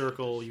through the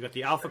circle. You got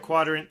the Alpha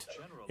Quadrant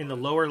in the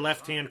lower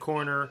left-hand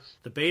corner,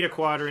 the Beta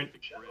Quadrant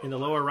in the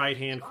lower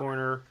right-hand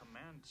corner,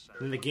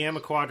 then the Gamma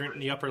Quadrant in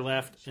the upper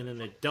left, and then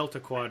the Delta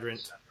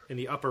Quadrant in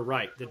the upper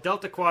right. The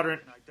Delta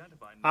Quadrant,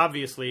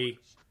 obviously,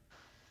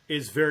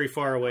 is very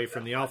far away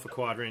from the Alpha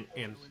Quadrant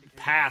and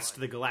past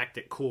the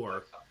galactic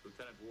core.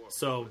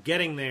 So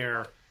getting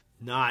there,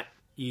 not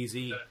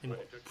easy, and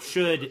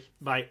should,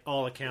 by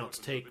all accounts,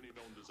 take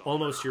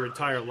almost your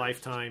entire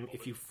lifetime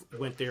if you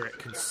went there at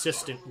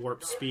consistent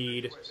warp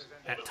speed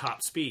at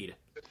top speed.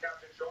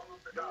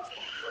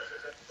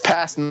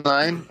 Past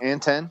 9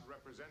 and 10?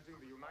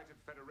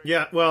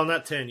 Yeah, well,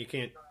 not 10. You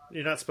can't.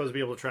 You're not supposed to be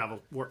able to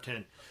travel warp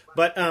 10.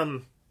 But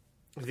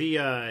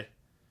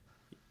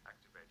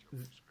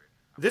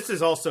this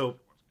is also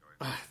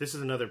this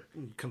is another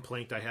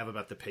complaint I have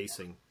about the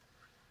pacing.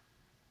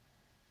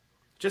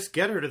 Just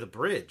get her to the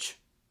bridge.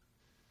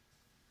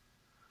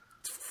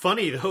 It's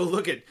funny though.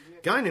 Look at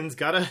Guinan's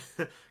got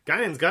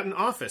an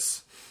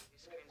office.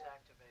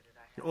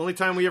 The only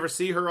time we ever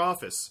see her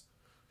office.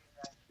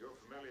 You're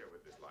familiar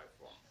with this life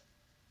form.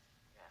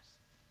 Yes.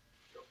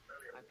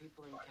 My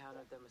people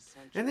encountered them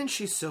essentially. And then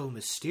she's so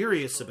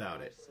mysterious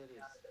about it.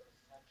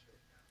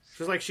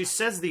 She's like, she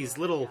says these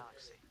little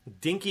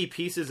dinky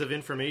pieces of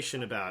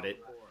information about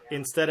it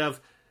instead of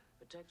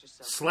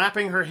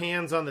slapping her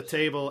hands on the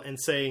table and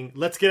saying,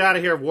 let's get out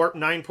of here, warp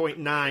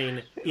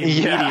 9.9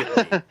 immediately.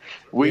 Yeah.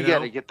 We You got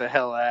know? to get the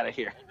hell out of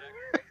here.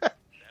 It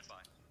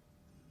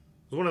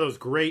was one of those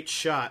great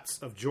shots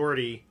of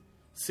Geordi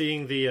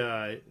seeing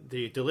the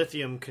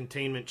dilithium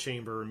containment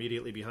chamber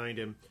immediately behind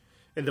him,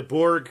 and the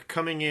Borg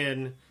coming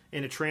in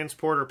a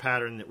transporter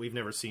pattern that we've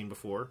never seen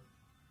before.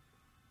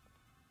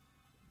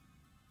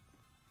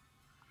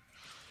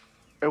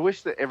 I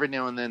wish that every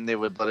now and then they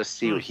would let us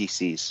see what he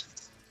sees.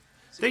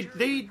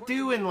 They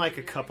do in like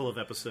a couple of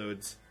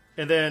episodes,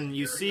 and then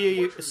you see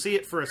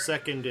it for a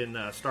second in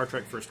Star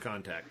Trek: First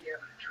Contact,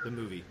 the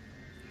movie.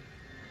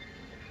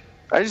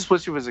 I just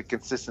wish it was a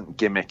consistent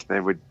gimmick they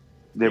would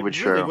show.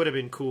 It really would have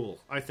been cool.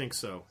 I think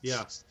so.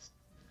 Yeah.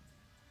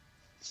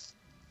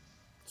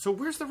 So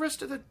where's the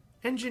rest of the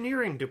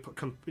engineering?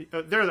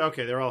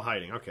 They're all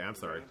hiding. Okay, I'm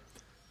sorry.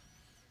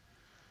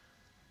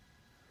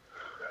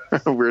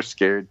 We're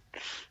scared.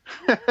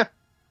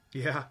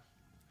 Yeah.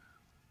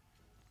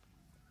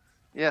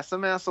 Yeah,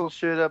 some asshole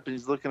showed up and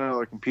he's looking at all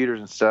their computers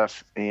and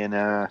stuff, and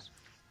don't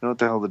know what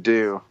the hell to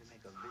do.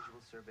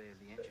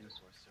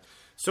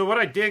 So what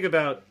I dig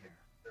about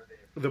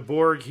the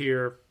Borg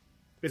here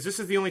is this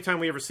is the only time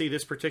we ever see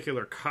this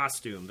particular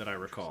costume that I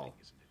recall.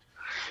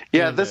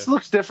 Yeah, And, this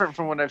looks different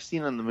from what I've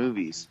seen in the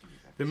movies.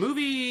 The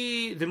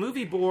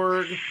movie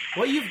Borg,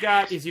 what you've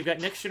got is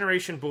Next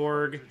Generation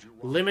Borg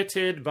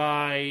limited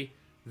by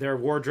their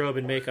wardrobe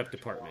and makeup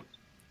department.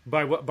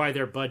 By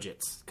their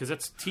budgets, because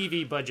that's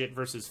TV budget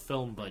versus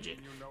film budget.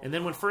 And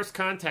then when First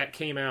Contact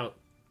came out,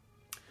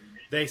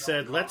 they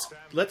said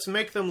let's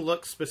make them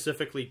look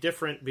specifically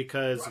different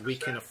because we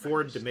can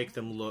afford to make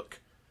them look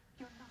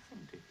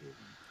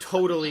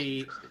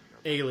totally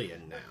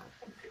alien now.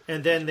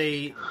 And then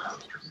they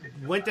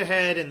went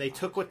ahead and they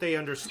took what they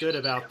understood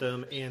about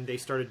them and they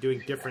started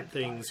doing different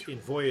things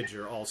in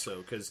Voyager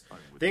also, because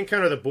they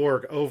encounter the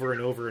Borg over and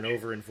over and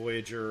over in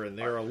Voyager, and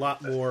they're a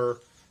lot more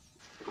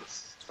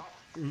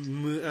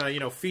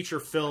feature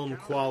film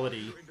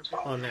quality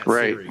on that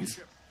Right. series.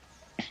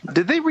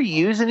 Did they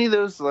reuse any of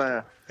those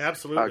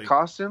Absolutely.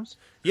 costumes?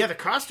 Yeah, the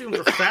costumes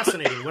are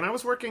fascinating. When I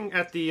was working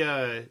at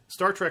the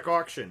Star Trek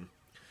auction,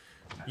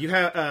 you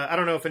have I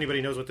don't know if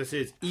anybody knows what this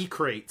is,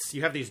 E-crates.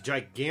 You have these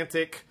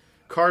gigantic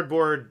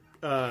cardboard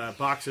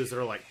boxes that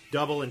are like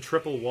double and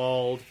triple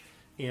walled,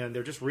 and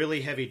they're just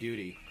really heavy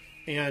duty.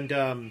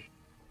 And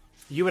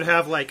you would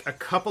have like a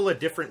couple of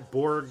different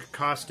Borg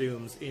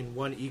costumes in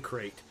one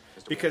E-crate,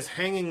 because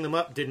hanging them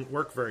up didn't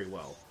work very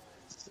well.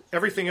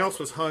 Everything else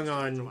was hung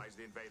on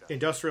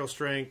industrial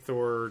strength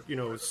or,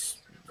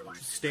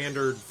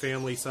 standard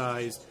family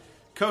size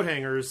coat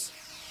hangers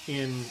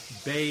in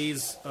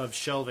bays of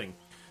shelving.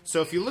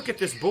 So if you look at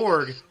this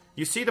Borg,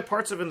 you see the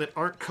parts of them that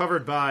aren't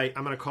covered by,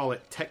 I'm going to call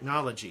it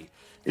technology.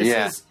 This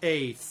is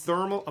a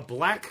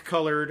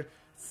black-colored,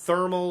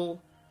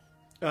 thermal,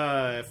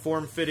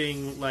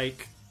 form-fitting,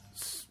 like,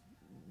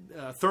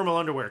 thermal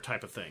underwear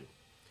type of thing.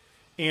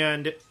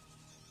 And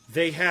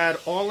they had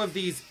all of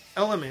these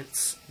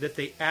elements that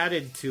they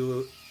added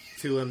to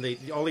them.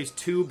 All these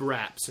tube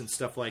wraps and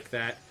stuff like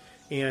that,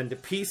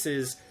 and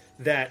pieces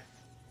that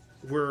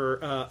were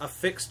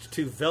affixed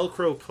to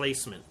Velcro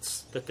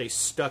placements that they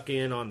stuck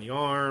in on the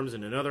arms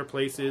and in other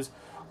places,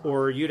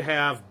 or you'd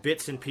have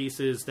bits and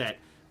pieces that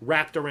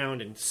wrapped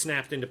around and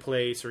snapped into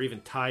place or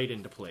even tied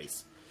into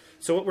place.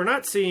 So what we're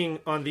not seeing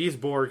on these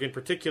Borg in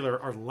particular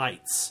are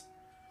lights.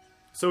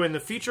 So in the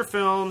feature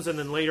films and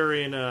then later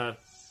in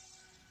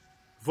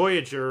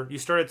Voyager, you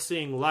started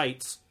seeing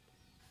lights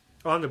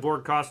on the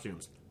Borg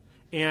costumes.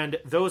 And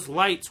those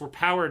lights were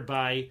powered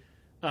by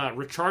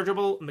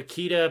rechargeable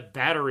Makita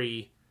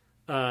battery,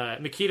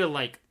 Makita,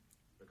 like,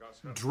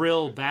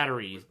 drill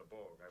batteries.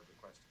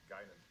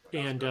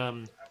 And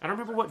I don't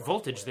remember what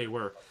voltage they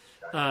were,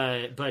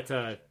 but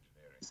it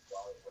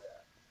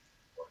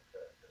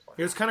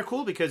was kind of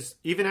cool because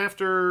even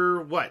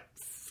after,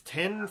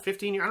 10,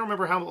 15 years, I don't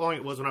remember how long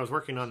it was when I was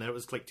working on that. It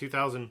was like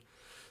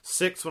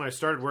 2006 when I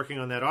started working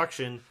on that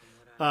auction,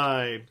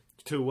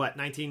 to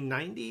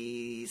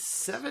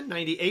 1997,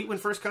 98 when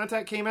First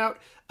Contact came out.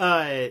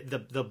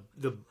 The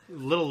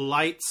little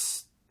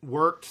lights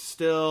worked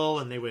still,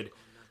 and they would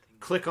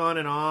click on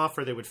and off,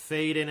 or they would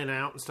fade in and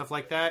out and stuff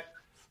like that.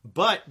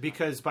 But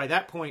because by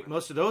that point,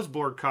 most of those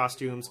board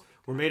costumes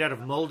were made out of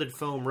molded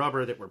foam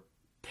rubber that were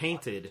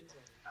painted,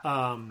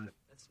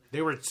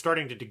 they were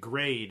starting to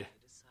degrade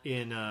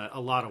in a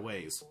lot of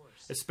ways.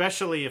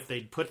 Especially if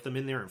they'd put them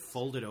in there and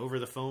folded over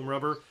the foam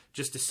rubber,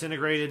 just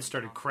disintegrated,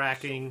 started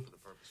cracking.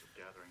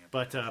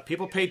 But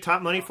people paid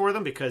top money for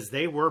them because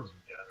they were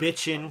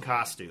bitchin'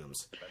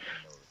 costumes.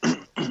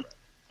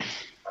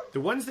 The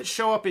ones that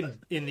show up in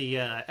the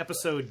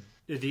episode,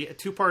 the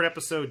 2-part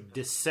episode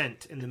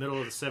Descent in the middle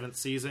of the 7th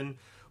season,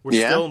 were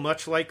still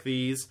much like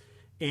these.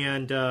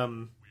 And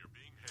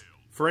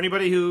for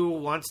anybody who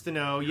wants to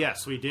know,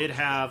 yes, we did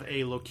have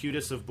a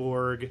Locutus of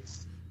Borg,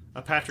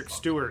 a Patrick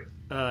Stewart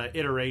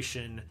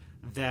iteration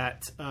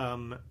that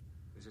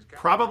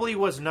probably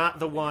was not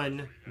the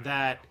one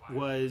that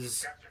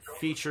was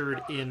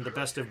featured in the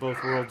Best of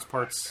Both Worlds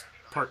Part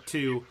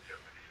 2,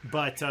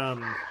 but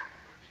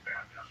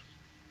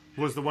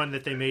was the one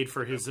that they made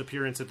for his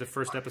appearance at the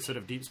first episode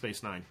of Deep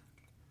Space Nine.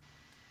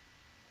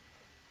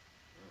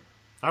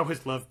 I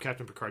always loved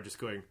Captain Picard just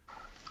going,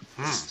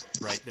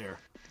 right there.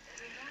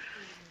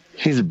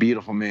 He's a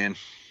beautiful man.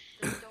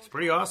 It's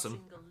pretty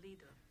awesome.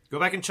 Go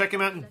back and check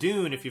him out in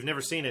Dune if you've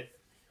never seen it.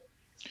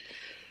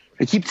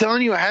 I keep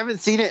telling you I haven't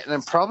seen it, and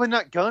I'm probably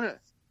not gonna.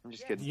 I'm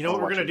just kidding. You know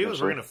what we're gonna do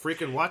is we're gonna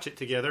freaking watch it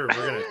together.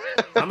 And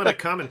I'm gonna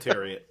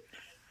commentary it.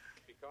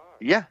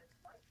 Yeah.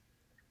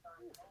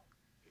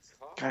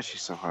 Gosh,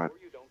 she's so hot.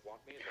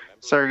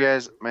 Sorry,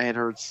 guys, my head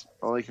hurts.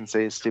 All I can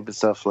say is stupid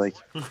stuff like,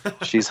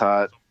 she's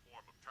hot.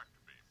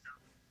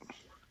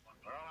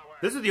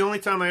 This is the only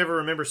time I ever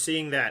remember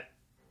seeing that,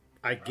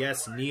 I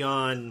guess,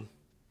 neon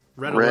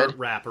red alert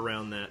wrap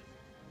around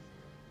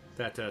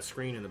that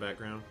screen in the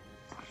background.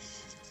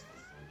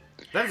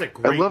 That is a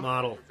great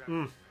model.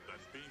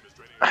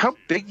 How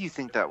big do you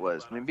think that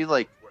was? Maybe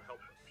like...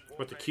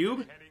 What, the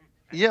cube?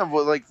 Yeah,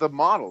 well, like the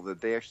model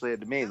that they actually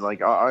had to make.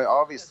 Like,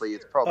 obviously,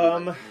 it's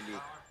probably maybe...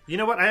 You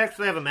know what? I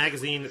actually have a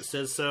magazine that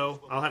says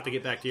so. I'll have to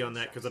get back to you on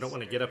that because I don't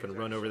want to get up and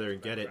run over there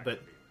and get it.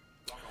 But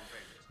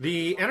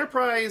the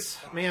Enterprise,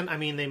 man, I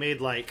mean, they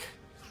made like...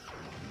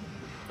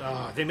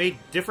 they made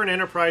different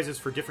Enterprises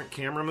for different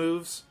camera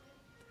moves.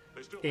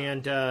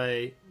 And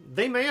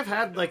they may have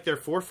had like their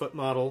 4-foot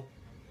model.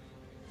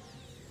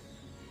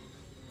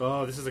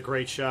 Oh, this is a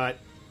great shot.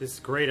 This is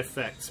great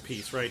effects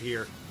piece right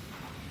here.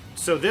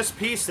 So this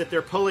piece that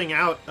they're pulling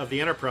out of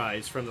the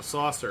Enterprise from the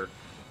saucer,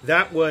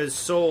 that was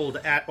sold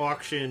at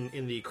auction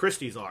in the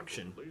Christie's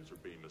auction. Laser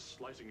beam is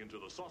slicing into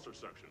the saucer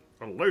section.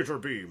 A laser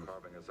beam.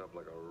 Carving us up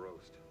like a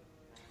roast.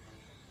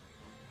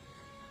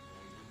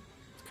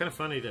 It's kind of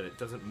funny that it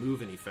doesn't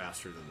move any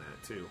faster than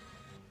that, too.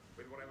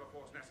 With whatever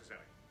force necessary.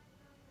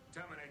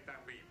 Terminate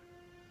that beam.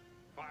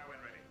 Fire when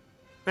ready.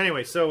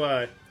 Anyway,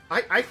 so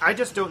I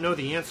just don't know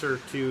the answer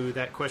to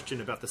that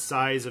question about the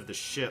size of the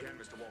ship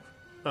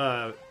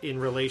in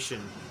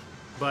relation,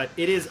 but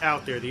it is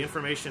out there. The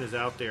information is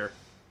out there.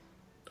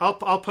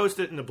 I'll post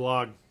it in the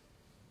blog.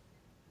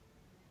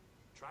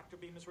 Tractor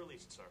beam is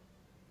released, sir.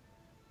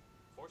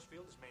 Force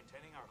field is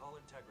maintaining our hull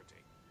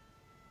integrity.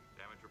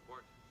 Damage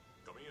report.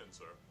 Coming in,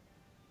 sir.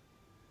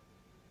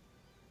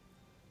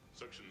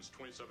 Sections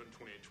 27,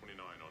 28,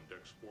 29 on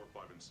decks 4,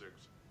 5, and 6.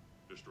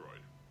 Destroyed.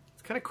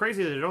 It's kind of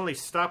crazy that it only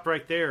stopped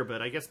right there,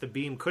 but I guess the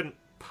beam couldn't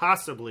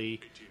possibly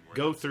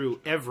go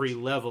through every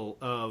level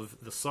of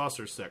the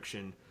saucer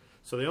section,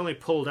 so they only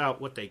pulled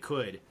out what they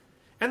could.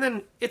 And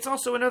then it's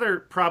also another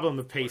problem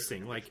of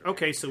pacing. Like,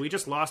 okay, so we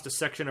just lost a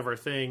section of our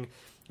thing,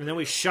 and then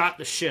we shot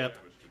the ship,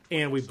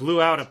 and we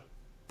blew out a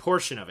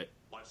portion of it.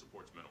 Life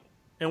support's minimal.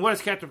 And what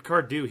does Captain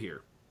Picard do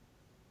here?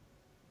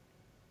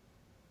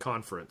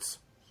 Conference.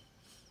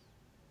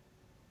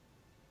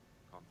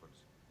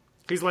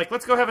 He's like,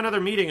 let's go have another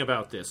meeting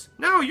about this.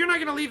 No, you're not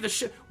going to leave the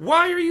ship.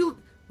 Why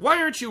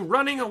aren't you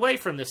running away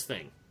from this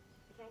thing?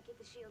 I can't keep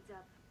the shields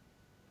up.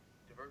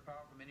 Divert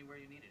power from anywhere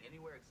you need it,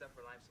 anywhere except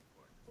for life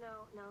support.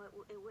 No,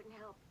 it wouldn't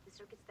help. The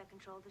circuits that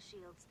control the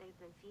shields, they've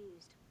been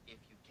fused. If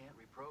you can't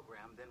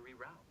reprogram, then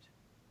reroute.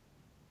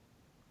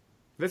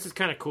 This is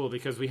kind of cool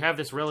because we have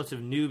this relative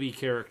newbie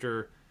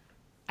character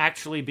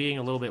actually being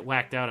a little bit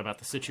whacked out about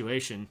the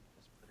situation.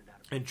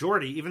 And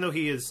Geordi, even though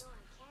he is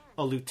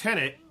a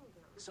lieutenant,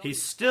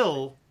 he's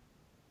still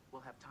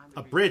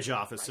a bridge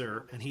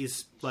officer, and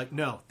he's like,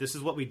 no, this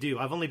is what we do.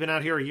 I've only been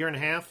out here a year and a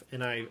half,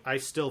 and I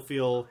still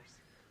feel,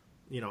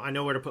 I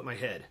know where to put my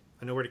head.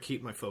 I know where to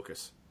keep my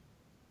focus.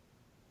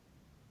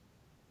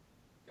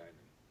 Guinan,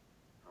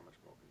 how much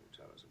more can you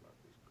tell us about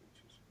these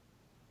creatures?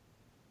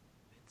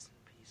 Bits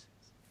and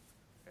pieces.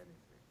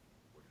 Anything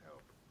would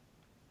help.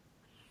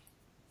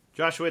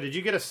 Joshua, did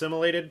you get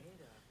assimilated?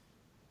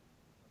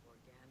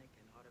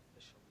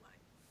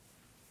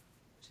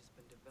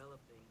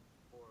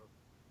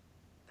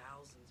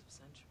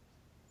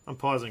 I'm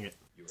pausing it.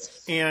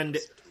 And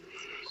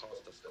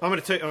I'm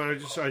going to tell you, I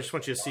just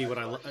want you to see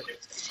what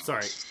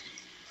sorry.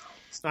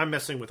 I'm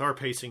messing with our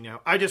pacing now.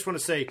 I just want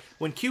to say,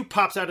 when Q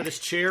pops out of this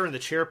chair and the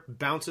chair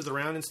bounces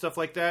around and stuff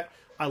like that,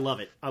 I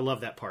love it. I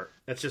love that part.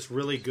 That's just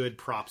really good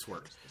props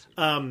work.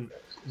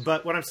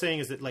 But what I'm saying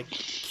is that, like,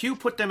 Q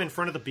put them in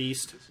front of the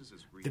Beast.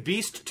 The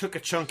Beast took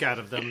a chunk out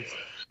of them.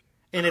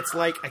 And it's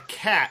like a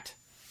cat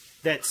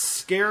that's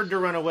scared to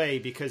run away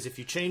because if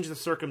you change the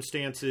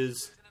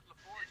circumstances,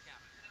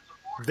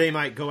 they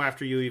might go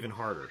after you even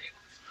harder.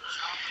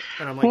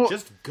 And I'm like, well,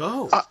 just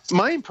go.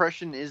 My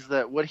impression is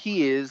that what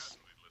he is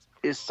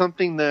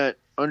something that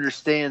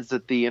understands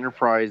that the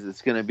Enterprise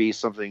is going to be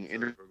something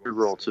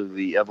integral to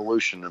the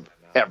evolution of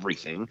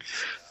everything.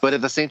 But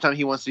at the same time,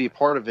 he wants to be a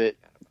part of it.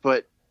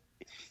 But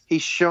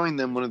he's showing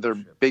them one of their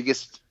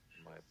biggest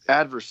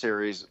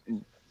adversaries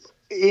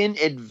in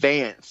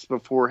advance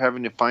before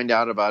having to find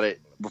out about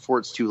it before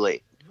it's too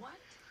late.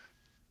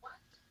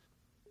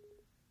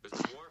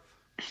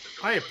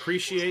 I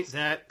appreciate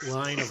that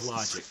line of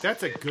logic.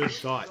 That's a good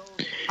thought.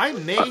 I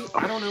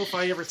don't know if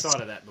I ever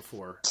thought of that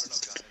before.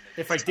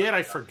 If I did,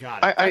 I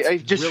forgot it. I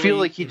just really feel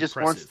like he just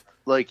impressive. wants,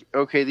 like,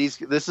 okay,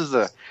 this is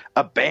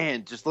a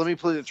band. Just let me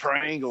play the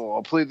triangle.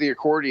 I'll play the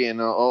accordion.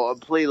 I'll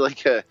play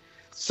like a...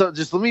 So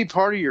just let me be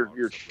part of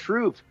your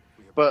troupe.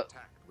 But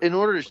in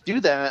order to do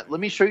that, let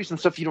me show you some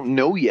stuff you don't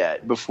know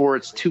yet before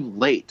it's too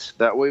late.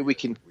 That way we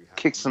can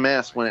kick some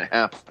ass when it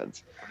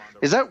happens.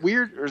 Is that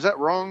weird or is that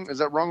wrong? Is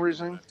that wrong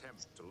reasoning?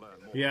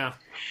 Yeah.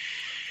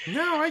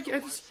 No,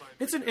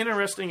 it's an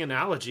interesting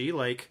analogy.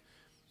 Like,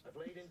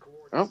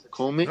 oh,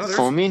 Cole Meany.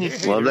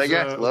 Hey, love that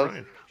guy.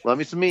 Love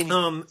me some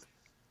Meany.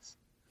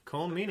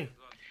 Cole Meany.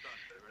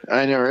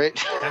 I know, right?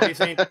 Happy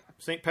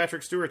St.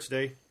 Patrick Stewart's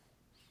Day.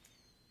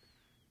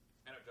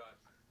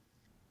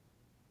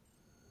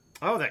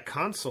 Oh, that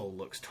console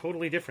looks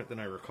totally different than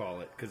I recall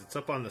it, because it's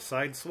up on the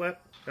side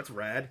swept. That's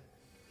rad.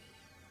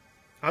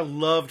 I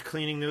loved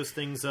cleaning those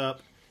things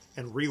up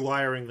and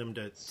rewiring them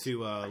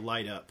to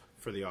light up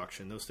for the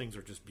auction. Those things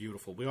are just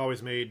beautiful. We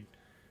always made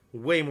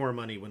way more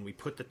money when we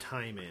put the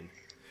time in.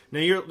 Now,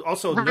 you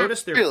also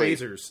notice their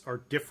phasers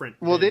are different.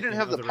 Well, they didn't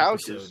have the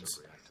pouches.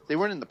 Episodes. They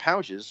weren't in the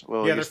pouches.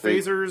 Well, yeah, their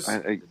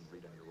phasers.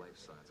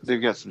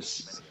 They've got some...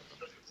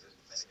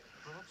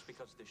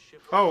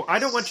 Oh, I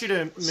don't want you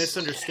to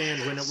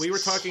misunderstand. When we were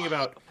talking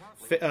about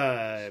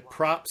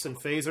props and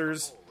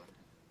phasers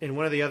in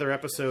one of the other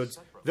episodes,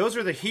 those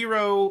are the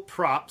hero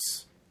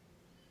props.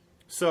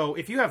 So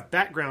if you have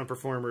background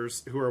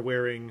performers who are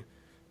wearing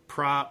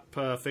prop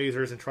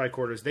phasers and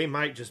tricorders, they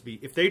might just be,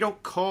 if they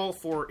don't call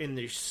for in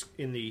the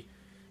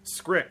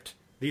script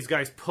these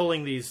guys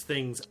pulling these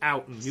things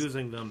out and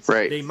using them,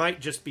 right, they might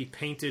just be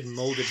painted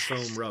molded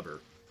foam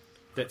rubber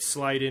that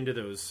slide into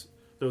those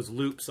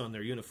loops on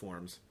their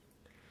uniforms.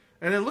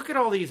 And then look at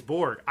all these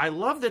Borg. I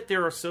love that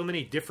there are so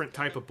many different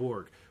type of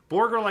Borg.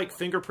 Borg are like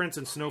fingerprints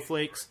and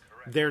snowflakes.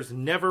 There's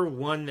never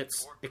one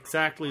that's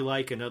exactly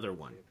like another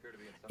one.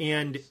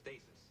 And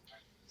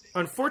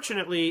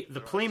unfortunately, the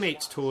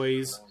Playmates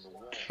toys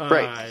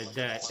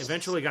that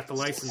eventually got the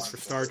license for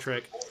Star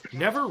Trek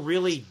never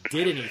really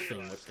did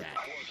anything with that.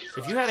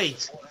 If you had a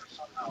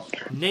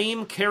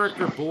name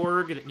character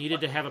Borg that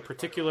needed to have a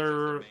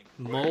particular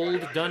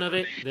mold done of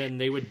it, then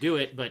they would do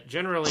it. But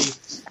generally,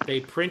 they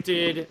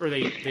printed, or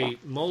they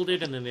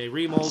molded, and then they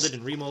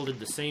remolded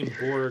the same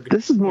Borg.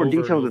 This is more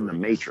detailed than the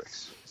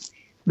Matrix.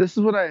 This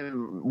is what I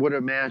would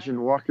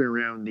imagine walking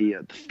around the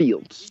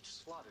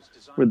fields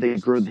where they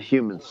grow the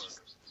humans.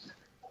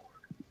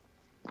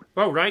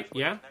 Oh, right,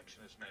 yeah.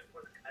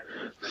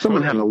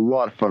 Someone had a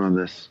lot of fun on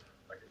this.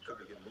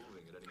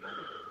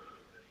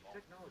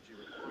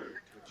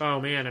 Oh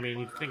man, I mean,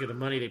 you think of the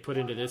money they put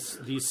into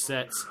these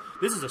sets.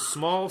 This is a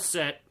small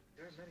set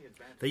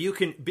that you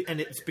can, and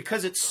it's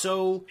because it's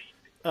so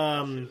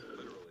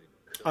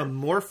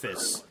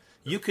amorphous.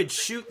 You could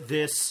shoot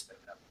this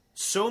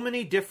so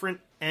many different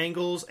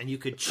angles, and you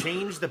could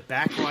change the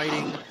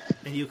backlighting,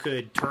 and you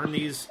could turn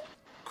these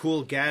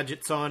cool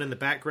gadgets on in the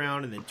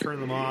background, and then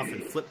turn them off,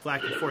 and flip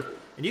back and forth,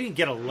 and you can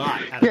get a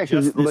lot out of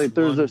just this like,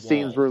 there's those wall.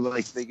 scenes where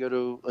like they go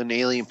to an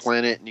alien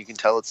planet, and you can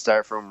tell it's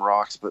styrofoam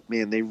rocks, but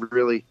man, they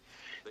really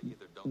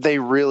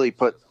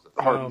put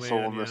heart and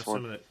soul in this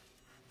one.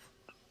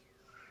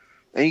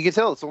 And you can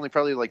tell it's only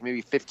probably like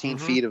maybe 15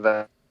 feet of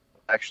a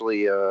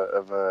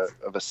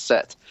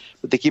set,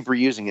 but they keep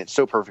reusing it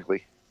so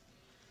perfectly.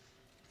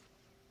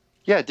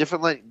 Yeah,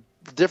 different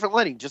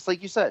lighting, just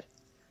like you said.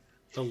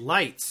 The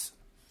lights.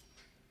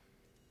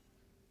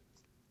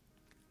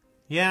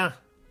 Yeah.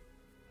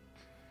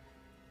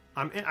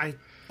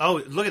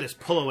 Oh, look at this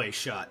pull away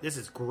shot. This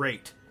is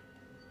great.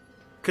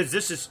 Because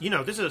this is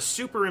a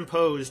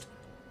superimposed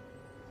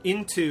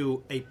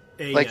into a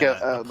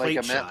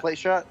matte plate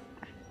shot.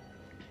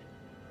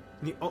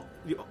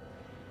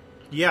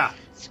 Yeah,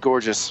 it's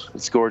gorgeous.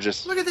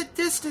 Look at the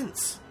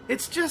distance.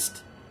 It's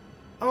just,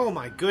 oh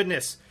my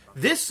goodness.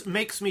 This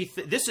makes me.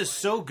 This is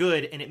so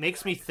good, and it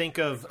makes me think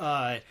of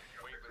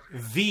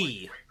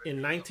V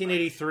in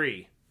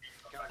 1983.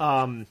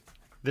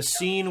 The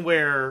scene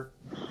where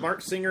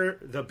Mark Singer,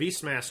 the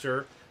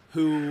Beastmaster,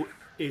 who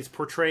is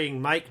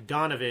portraying Mike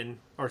Donovan,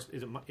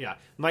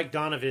 Mike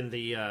Donovan,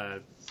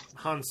 the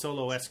Han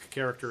Solo-esque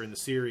character in the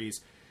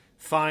series,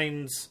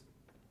 finds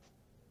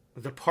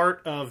the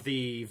part of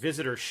the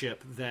visitor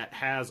ship that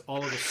has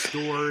all of the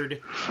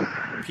stored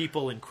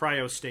people in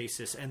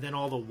cryostasis and then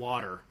all the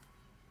water.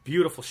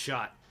 Beautiful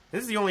shot.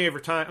 This is the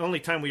only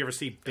time we ever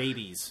see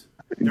babies.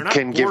 They're not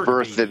can give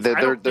birth.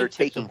 Babies. They're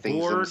taking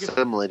things and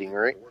assimilating,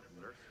 right?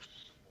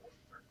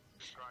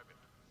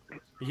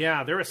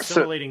 Yeah, they're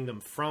assimilating them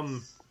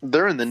from.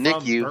 They're in the from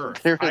NICU.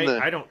 birth. They're in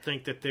I don't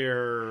think that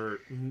they're.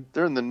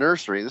 They're in the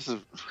nursery. This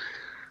is.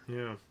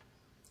 Yeah,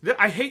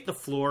 I hate the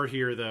floor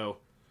here, though.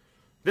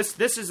 This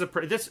is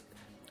this.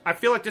 I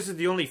feel like this is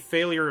the only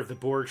failure of the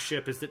Borg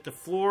ship is that the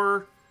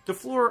floor. The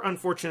floor,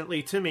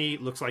 unfortunately, to me,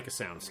 looks like a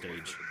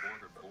soundstage.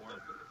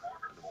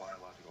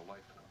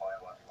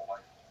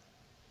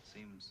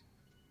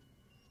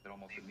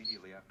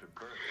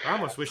 I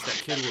almost wish that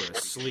kid were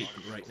asleep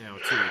right now,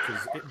 too,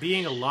 because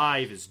being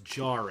alive is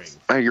jarring.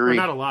 I agree. Or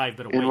not alive,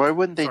 but awake. And why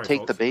wouldn't they Sorry, take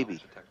folks. the baby?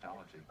 Link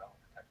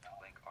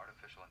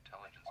artificial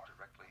intelligence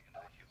directly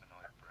into the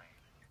humanoid brain.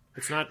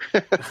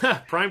 It's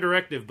not prime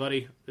directive,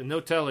 buddy.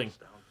 No telling.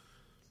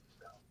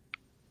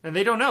 And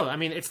they don't know. I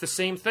mean, it's the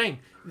same thing.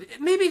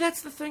 Maybe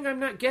that's the thing I'm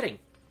not getting.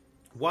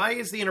 Why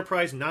is the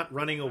Enterprise not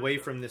running away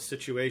from this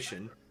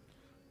situation?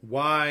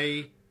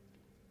 Why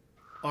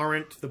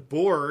aren't the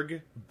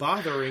Borg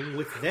bothering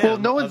with them? Well,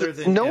 no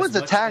one's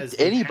attacked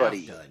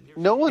anybody.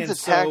 No one's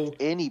attacked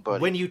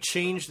anybody. When you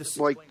change the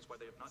Why they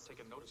have not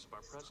taken notice of our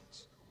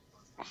presence.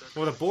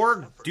 well, the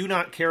Borg do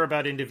not care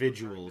about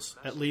individuals,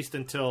 at least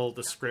until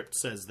the script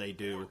says they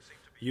do.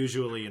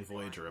 Usually in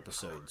Voyager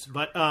episodes,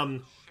 but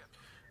Prodigy,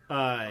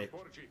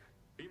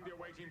 beam the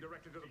away team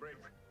directed to the bridge.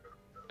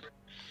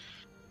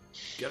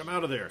 get them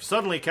out of there.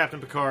 Suddenly, Captain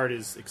Picard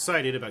is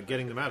excited about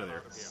getting them out of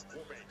there.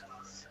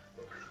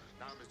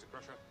 Now, Mr.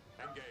 Crusher,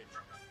 engage.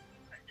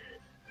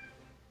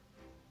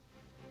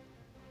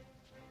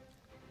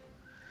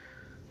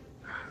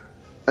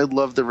 I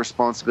love the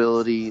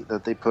responsibility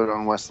that they put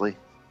on Wesley.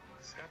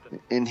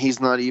 And he's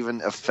not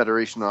even a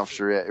Federation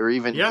officer yet, or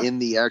even in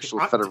the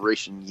actual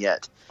Federation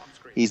yet.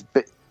 He's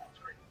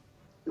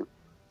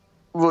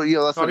well, yeah,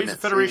 that's what I he's meant.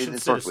 a Federation in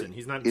citizen.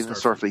 He's not in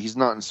Starfleet. He's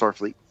not in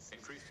Starfleet.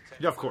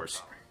 Yeah, of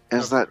course.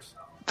 As that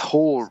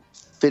whole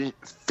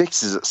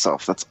fixes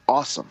itself, that's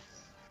awesome.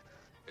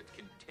 It's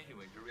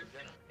continuing to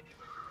regenerate.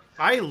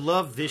 I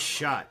love this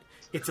shot.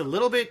 It's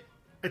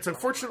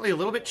unfortunately a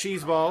little bit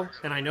cheeseball,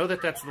 and I know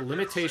that that's the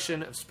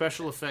limitation of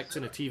special effects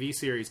in a TV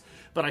series,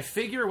 but I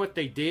figure what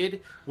they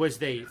did was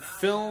they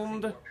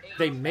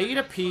made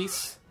a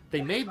piece,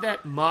 they made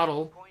that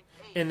model,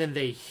 and then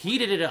they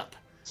heated it up.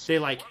 They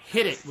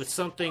hit it with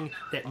something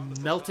that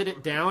melted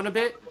it down a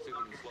bit,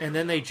 and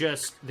then they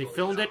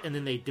filmed it, and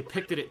then they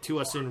depicted it to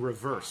us in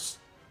reverse.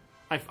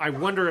 I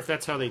wonder if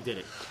that's how they did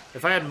it.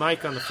 If I had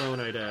Mike on the phone,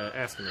 I'd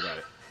ask him about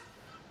it.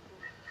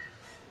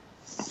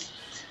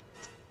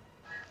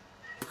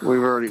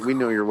 We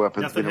know your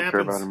weapons. Nothing We don't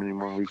care happens. about them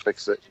anymore. We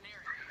fixed it.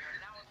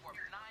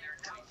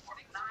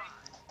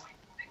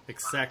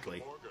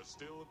 Exactly.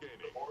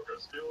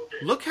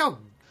 Look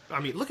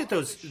at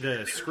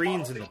the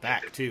screens in the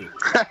back, too.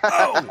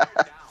 Oh!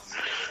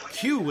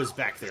 Q was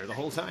back there the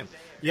whole time.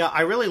 Yeah,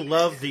 I really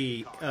love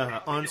the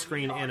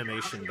on-screen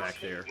animation back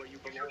there.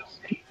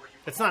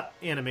 It's not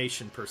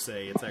animation per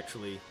se, it's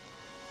actually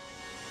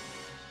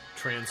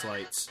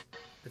translates.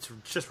 It's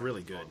just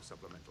really good.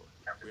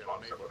 We are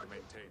unable to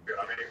maintain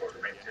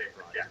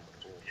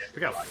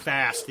Look how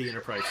fast the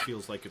Enterprise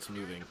feels like it's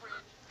moving.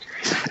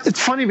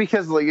 It's funny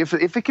because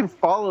if it can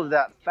follow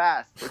that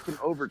fast, it can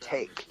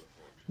overtake,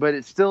 but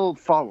it's still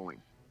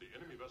following. The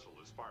enemy vessel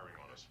is firing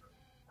on us.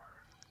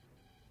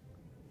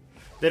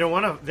 They don't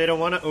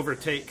want to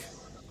overtake.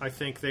 I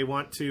think they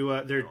want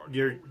to.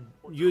 They're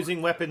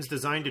using weapons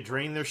designed to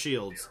drain their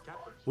shields.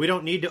 We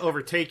don't need to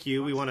overtake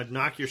you. We want to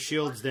knock your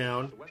shields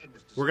down.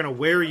 We're going to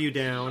wear you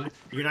down.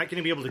 You're not going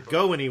to be able to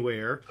go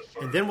anywhere.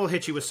 And then we'll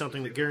hit you with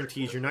something that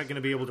guarantees you're not going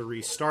to be able to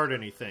restart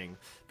anything.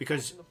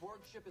 Because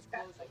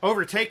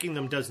overtaking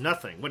them does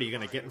nothing. What, are you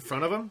going to get in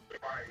front of them?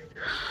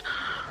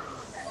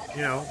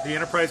 You know, the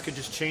Enterprise could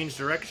just change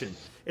direction.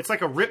 It's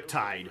like a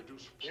riptide.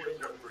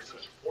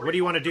 What do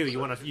you want to do?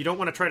 You don't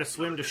want to try to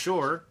swim to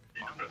shore.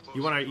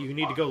 You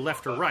need to go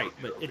left or right,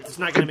 but it's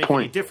not going to make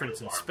any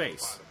difference in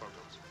space.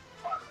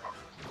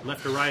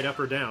 Left or right, up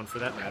or down, for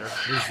that matter.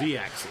 The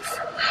Z-axis.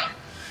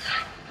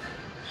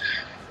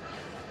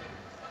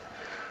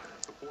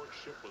 The Borg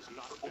ship was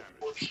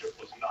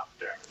not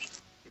damaged.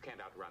 You can't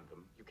outrun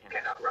them. You can't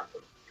outrun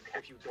them.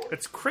 If you do,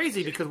 It's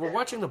crazy because we're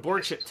watching the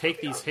Borg ship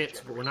take these hits,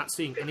 but we're not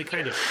seeing any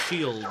kind of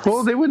shields.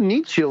 Well, they wouldn't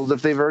need shields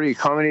if they've already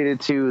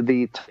accommodated to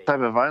the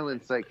type of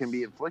violence that can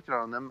be inflicted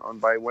on them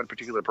by one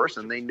particular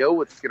person. They know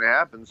what's going to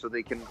happen, so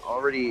they can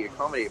already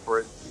accommodate for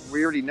it.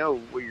 We already know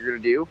what you're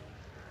going to do.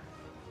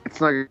 It's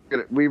not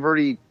gonna. We've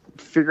already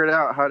figured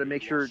out how to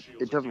make sure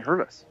it doesn't hurt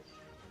us.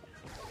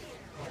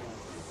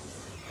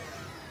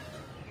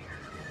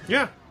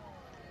 Yeah.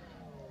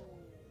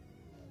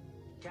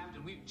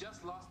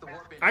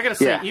 I gotta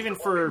say, Yeah. even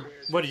for,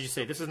 what did you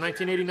say? This is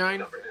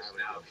 1989.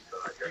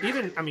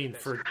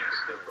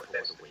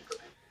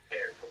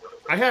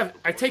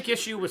 I take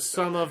issue with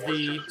some of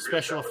the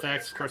special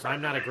effects. Of course,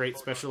 I'm not a great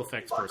special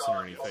effects person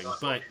or anything,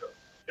 but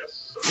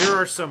there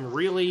are some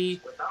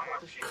really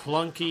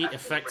clunky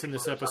effects in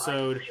this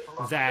episode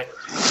that,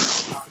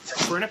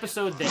 for an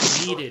episode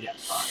that needed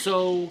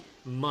so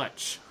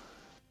much,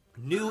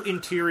 new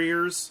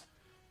interiors,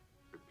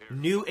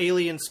 new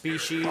alien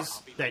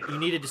species that you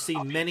needed to see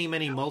many,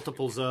 many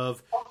multiples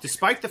of,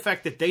 despite the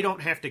fact that they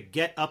don't have to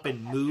get up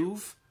and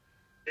move,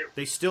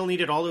 they still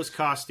needed all those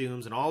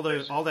costumes and all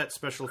that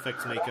special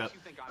effects makeup,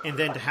 and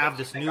then to have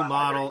this new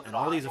model and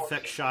all these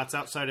effect shots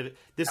outside of it.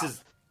 This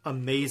is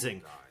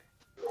amazing.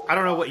 I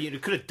don't know what you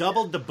could have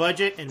doubled the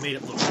budget and made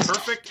it look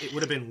perfect. It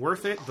would have been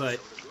worth it, but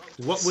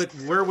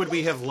where would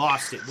we have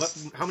lost it?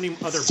 How many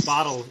other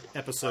bottle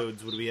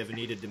episodes would we have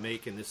needed to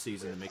make in this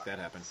season to make that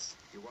happen?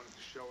 You wanted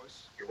to show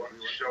us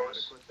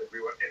that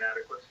we were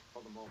inadequate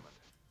for the moment.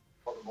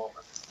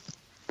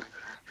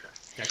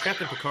 Yeah,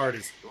 Captain Picard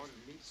is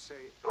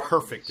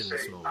perfect in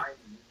this moment.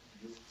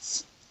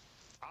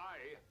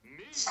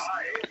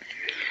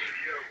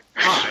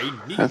 I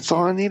need That's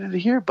all I needed to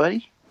hear,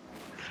 buddy.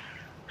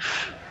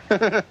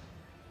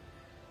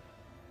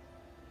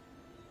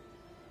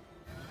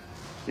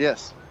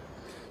 Yes.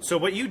 So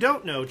what you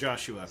don't know,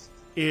 Joshua,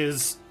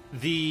 is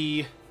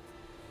the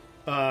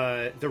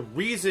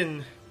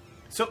reason.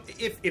 So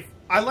if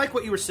I like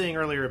what you were saying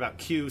earlier about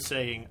Q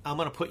saying, "I'm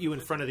going to put you in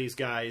front of these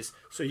guys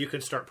so you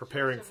can start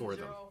preparing for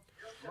them,"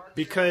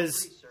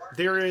 because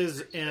there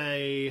is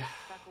a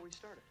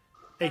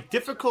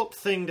difficult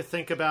thing to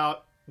think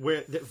about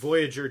that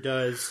Voyager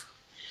does,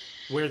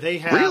 where they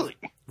have Really?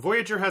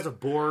 Voyager has a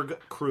Borg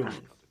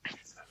crewman.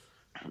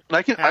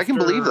 I can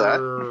believe that.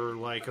 After,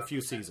 like, a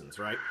few seasons,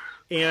 right?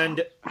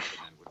 And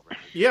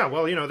yeah,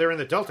 well, they're in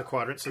the Delta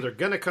Quadrant, so they're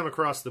going to come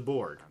across the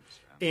Borg,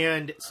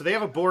 and so they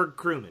have a Borg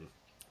crewman,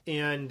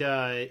 and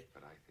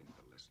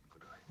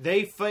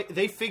they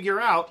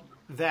figure out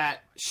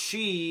that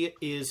she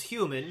is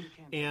human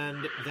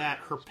and that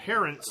her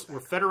parents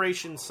were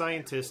Federation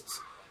scientists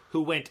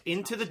who went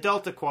into the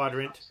Delta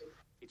Quadrant,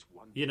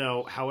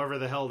 however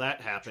the hell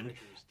that happened,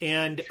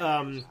 and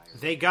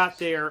they got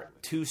there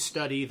to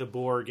study the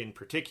Borg in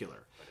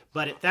particular.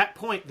 But at that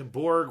point, the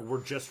Borg were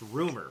just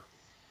rumor.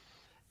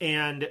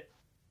 And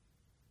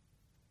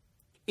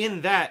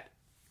in that,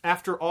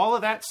 after all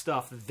of that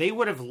stuff, they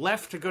would have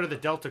left to go to the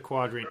Delta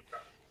Quadrant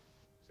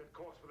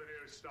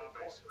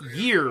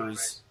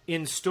years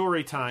in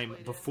story time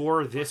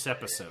before this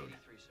episode.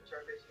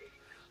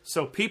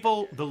 So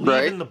people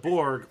believe in the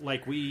Borg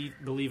like we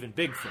believe in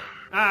Bigfoot.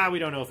 We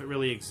don't know if it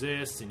really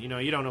exists, and you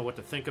don't know what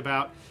to think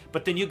about.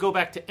 But then you go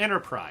back to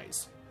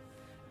Enterprise.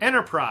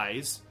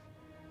 Enterprise,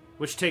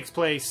 which takes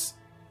place,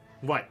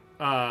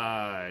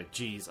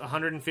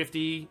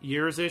 150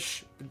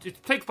 years-ish?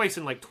 It takes place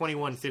in like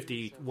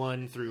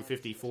 2151 through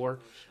 54,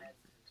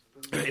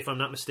 if I'm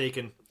not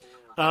mistaken.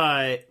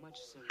 And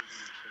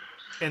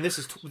this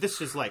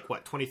is like,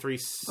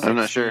 2364 I'm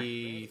not sure.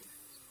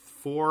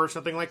 or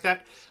something like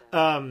that.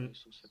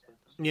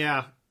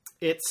 Yeah,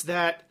 it's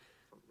that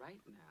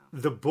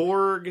the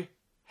Borg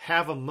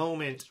have a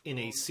moment in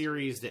a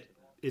series that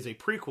is a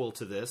prequel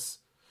to this,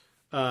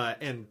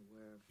 and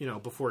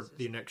before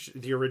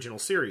the original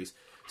series.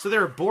 So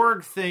there are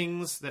Borg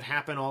things that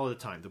happen all the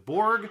time. The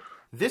Borg,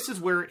 this is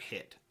where it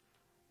hit.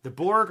 The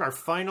Borg are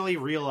finally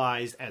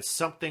realized as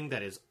something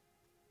that is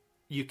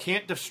you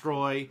can't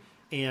destroy,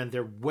 and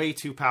they're way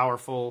too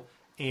powerful,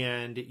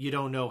 and you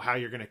don't know how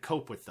you're going to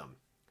cope with them.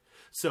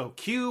 So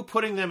Q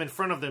putting them in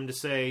front of them to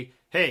say,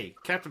 hey,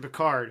 Captain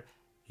Picard,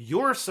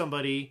 you're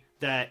somebody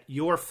that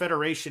your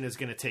Federation is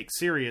going to take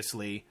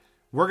seriously.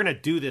 We're going to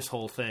do this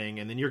whole thing,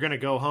 and then you're going to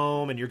go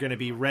home, and you're going to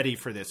be ready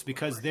for this,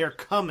 because they're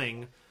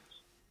coming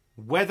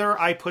whether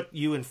I put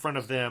you in front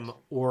of them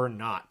or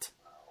not.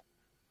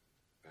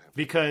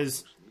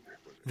 Because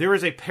there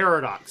is a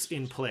paradox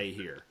in play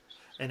here.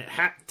 And it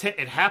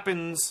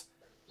happens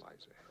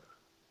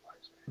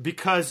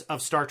because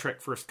of Star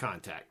Trek First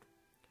Contact.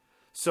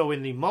 So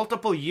in the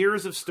multiple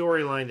years of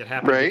storyline that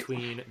happened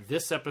between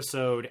this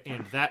episode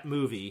and that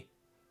movie,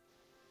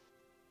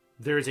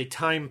 there is a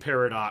time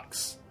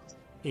paradox,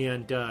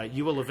 and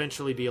you will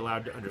eventually be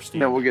allowed to understand.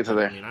 No, we'll get to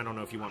there. I mean, I don't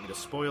know if you want me to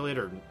spoil it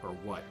or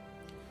what.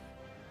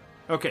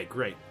 Okay,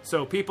 great.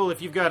 So people,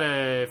 if you've got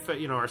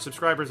our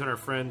subscribers and our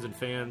friends and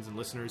fans and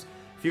listeners,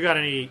 if you got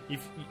any,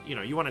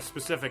 you want a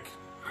specific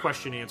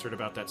question answered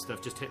about that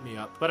stuff, just hit me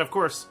up. But of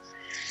course,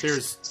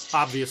 there's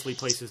obviously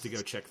places to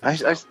go check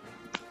things out.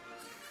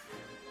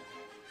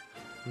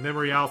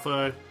 Memory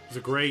Alpha is a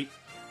great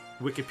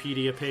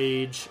Wikipedia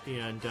page,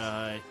 and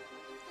I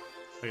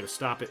gotta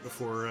stop it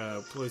before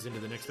it plays into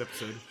the next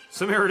episode.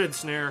 Samaritan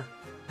Snare.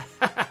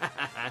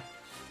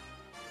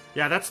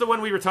 Yeah, that's the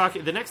one we were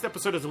talking. The next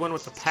episode is the one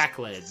with the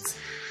Pac-Leds,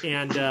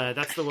 and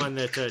that's the one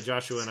that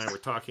Joshua and I were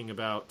talking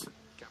about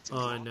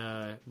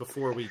on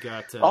before we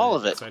got all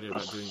of it. Excited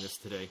about doing this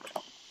today.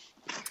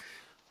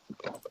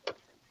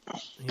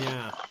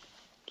 Yeah.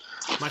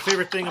 My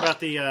favorite thing about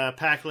the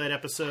Pac-Led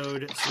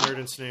episode, Snare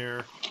and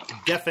Snare,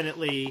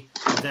 definitely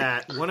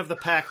that one of the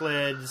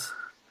Pac-Leds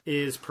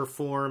is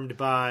performed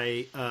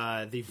by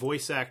the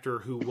voice actor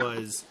who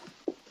was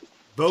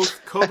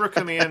both Cobra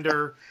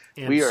Commander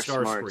and We are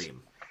Starscream. smart.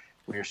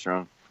 We are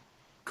strong.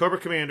 Cobra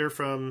Commander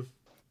from...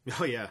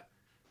 Oh, yeah.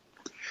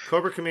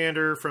 Cobra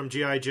Commander from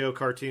G.I. Joe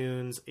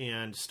cartoons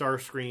and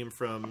Starscream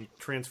from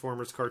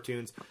Transformers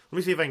cartoons. Let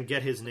me see if I can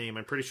get his name.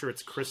 I'm pretty sure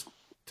it's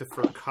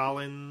Christopher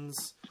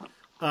Collins.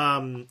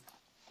 Yeah,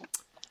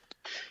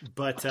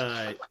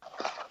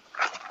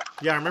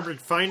 I remember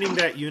finding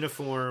that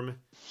uniform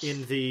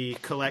in the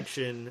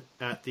collection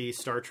at the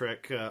Star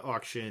Trek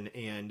auction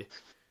and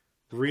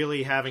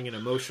really having an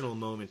emotional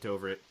moment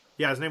over it.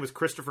 Yeah, his name was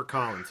Christopher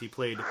Collins. He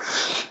played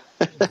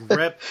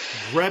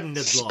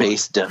Grebnidlog.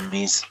 Space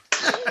dummies.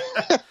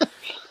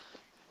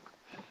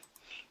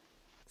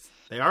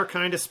 They are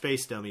kind of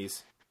space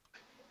dummies.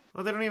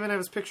 Well, they don't even have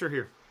his picture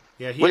here.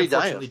 Yeah, he What did he die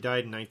unfortunately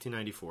died in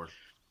 1994.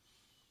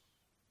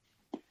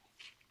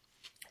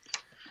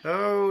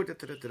 Oh,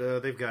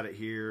 they've got it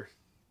here.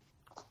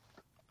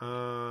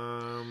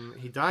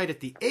 He died at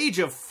the age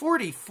of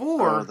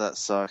 44. Oh, that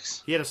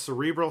sucks. He had a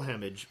cerebral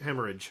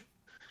hemorrhage.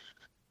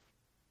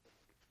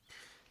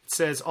 It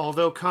says,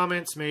 although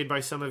comments made by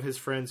some of his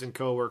friends and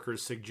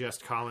coworkers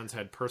suggest Collins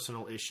had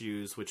personal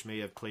issues which may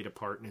have played a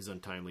part in his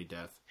untimely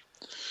death.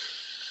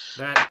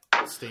 That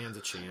stands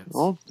a chance.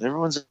 Well,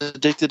 everyone's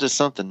addicted to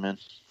something, man.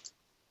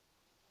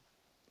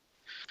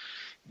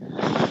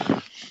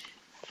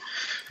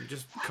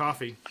 Just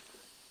coffee.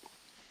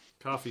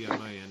 Coffee on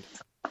my end.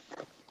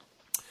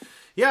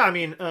 Yeah, I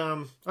mean,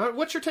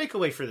 what's your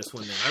takeaway for this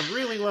one, then? I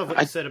really love what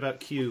you said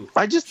about Q.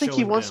 I just think he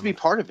showing wants to them be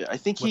part of it. I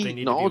think what he they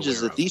need to be acknowledges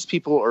aware that of. these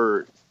people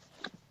are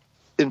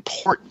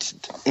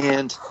important.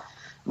 And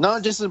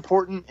not just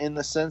important in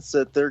the sense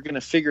that they're going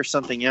to figure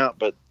something out,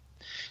 but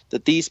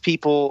that these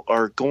people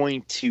are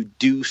going to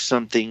do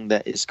something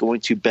that is going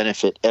to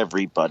benefit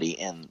everybody,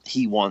 and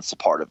he wants a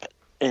part of it,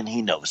 and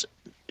he knows it.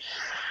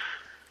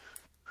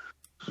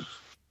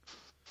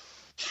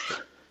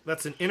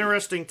 That's an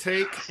interesting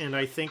take, and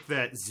I think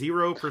that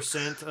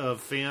 0%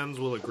 of fans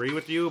will agree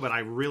with you, but I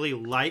really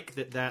like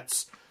that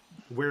that's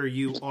where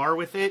you are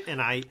with it, and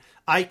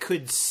I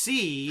could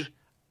see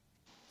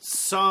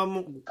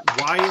some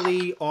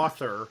wily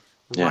author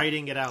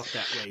writing it out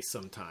that way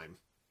sometime.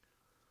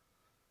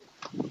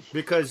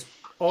 Because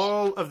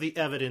all of the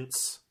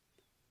evidence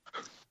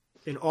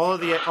in all of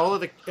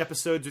the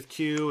episodes with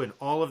Q and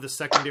all of the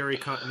secondary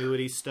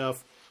continuity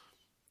stuff,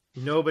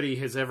 nobody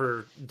has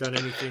ever done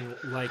anything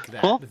like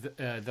that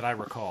that I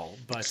recall.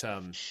 But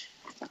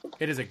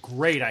it is a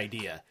great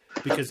idea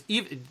because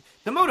even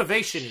the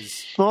motivation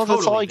is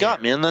That's all I there.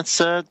 got, man. That's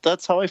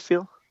how I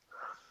feel.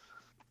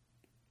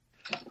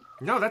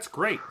 No, that's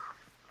great.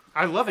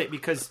 I love it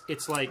because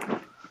it's like,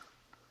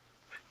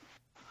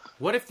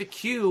 what if the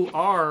Q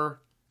are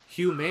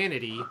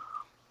humanity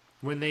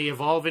when they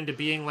evolve into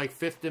being like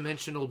fifth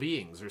dimensional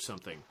beings or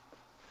something?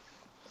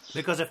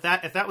 Because if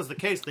that was the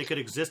case, they could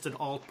exist at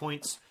all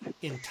points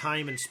in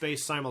time and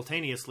space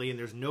simultaneously, and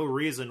there's no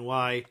reason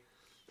why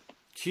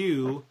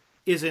Q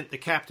isn't the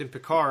Captain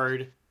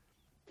Picard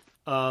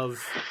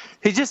of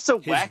He's just so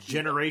his wacky.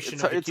 generation.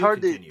 It's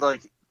hard to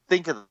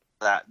think of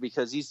that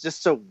because he's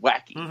just so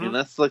wacky, and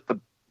that's like the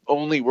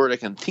only word I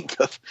can think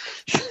of.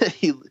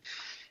 he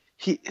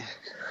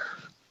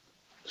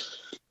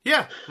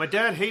Yeah, my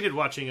dad hated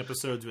watching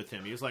episodes with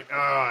him. He was like,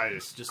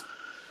 it's just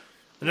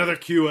another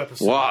Q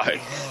episode.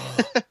 Why?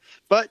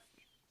 But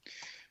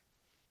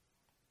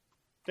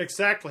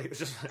exactly. It was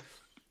just,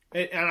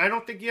 and I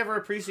don't think he ever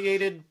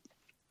appreciated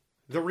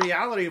the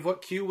reality of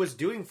what Q was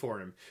doing for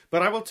him.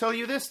 But I will tell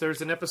you this: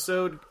 there's an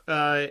episode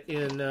I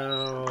don't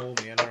know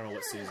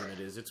what season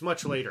it is. It's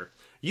much later.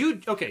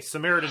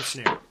 Samaritan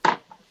Snare.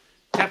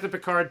 Captain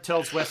Picard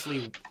tells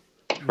Wesley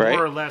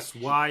more or less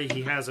why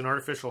he has an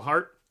artificial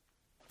heart.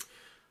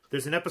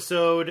 There's an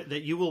episode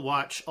that you will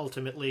watch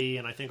ultimately,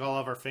 and I think all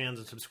of our fans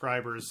and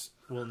subscribers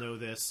will know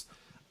this,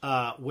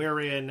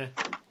 wherein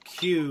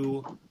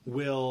Q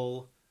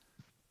will,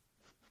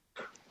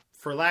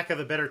 for lack of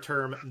a better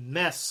term,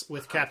 mess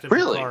with Captain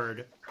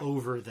Picard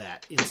over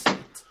that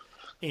incident.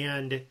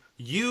 And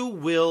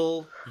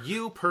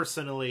you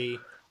personally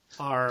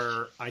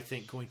are, I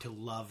think, going to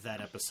love that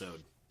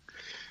episode.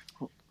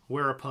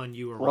 Whereupon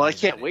you arrive. Well, I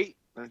can't wait.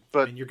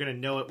 But and you're going to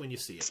know it when you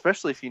see it.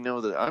 Especially if you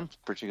know that I'm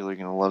particularly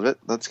going to love it.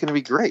 That's going to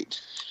be great.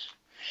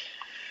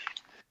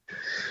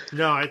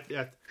 No,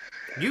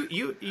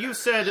 you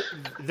said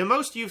the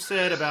most you've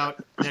said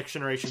about Next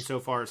Generation so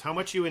far is how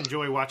much you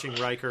enjoy watching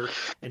Riker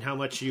and how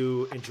much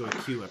you enjoy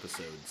Q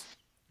episodes.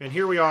 And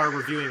here we are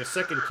reviewing a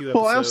second Q episode.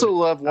 Well, I also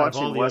love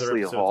watching all the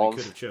Wesley other evolve. we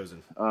could have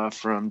chosen.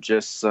 From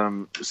just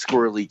some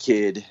squirrely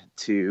kid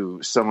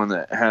to someone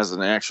that has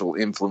an actual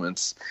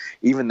influence,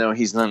 even though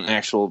he's not an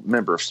actual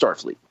member of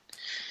Starfleet.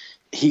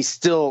 He's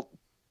still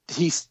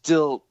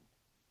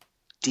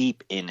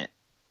deep in it,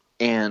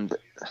 and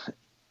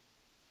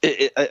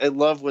I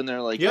love when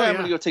they're like, I'm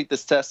going to go take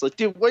this test. Like,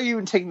 dude, why are you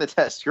even taking the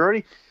test? You're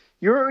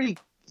already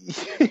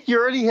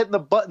you're already hitting the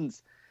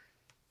buttons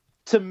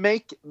to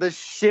make the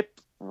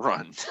ship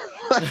run.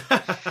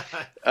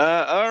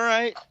 All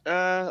right,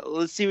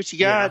 let's see what you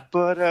got. Yeah.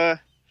 But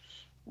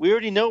we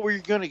already know where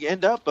you're going to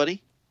end up,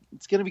 buddy.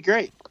 It's going to be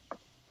great.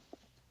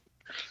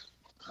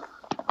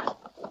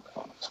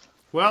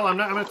 Well, I'm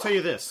going to tell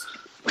you this.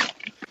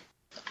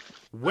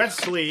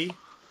 Wesley.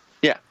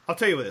 Yeah. I'll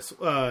tell you this.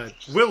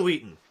 Will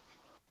Wheaton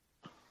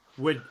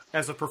would,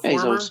 as a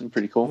performer,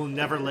 pretty cool. will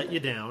never let you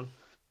down.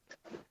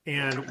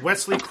 And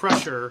Wesley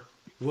Crusher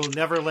will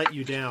never let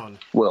you down.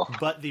 Will.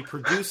 But the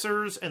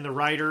producers and the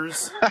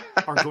writers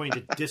are going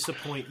to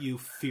disappoint you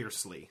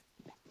fiercely.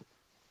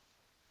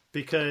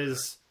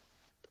 Because,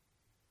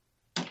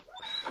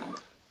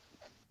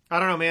 I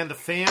don't know, man, the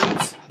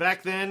fans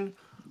back then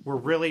were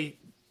really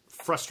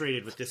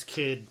frustrated with this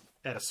kid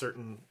at a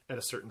certain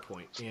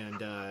point.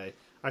 And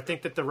I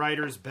think that the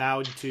writers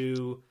bowed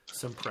to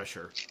some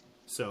pressure.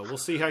 So we'll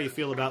see how you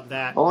feel about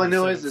that. All I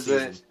know is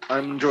that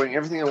I'm enjoying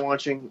everything I'm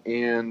watching,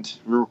 and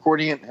we're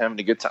recording it and having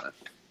a good time.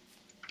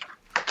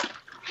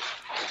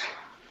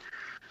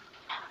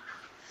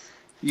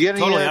 You got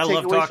any totally, I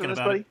love takeaways talking from this,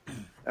 about buddy? it.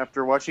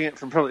 After watching it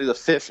from probably the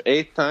 5th,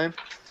 8th time?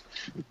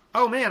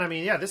 Oh man, I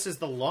mean, yeah, this is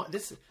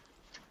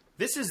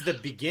this is the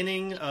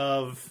beginning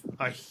of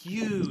a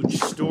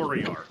huge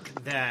story arc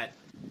that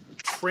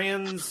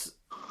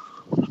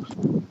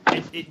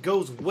it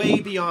goes way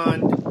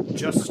beyond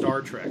just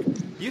Star Trek.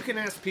 You can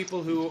ask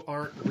people who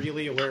aren't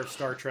really aware of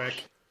Star Trek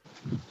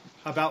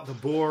about the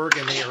Borg,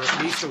 and they are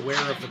at least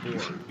aware of the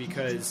Borg,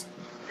 because,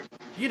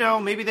 you know,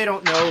 maybe they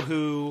don't know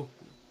who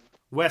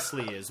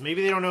Wesley is.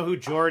 Maybe they don't know who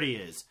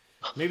Geordi is.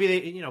 Maybe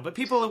they, you know, but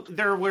people,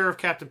 they're aware of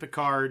Captain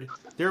Picard.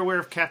 They're aware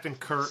of Captain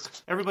Kirk.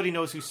 Everybody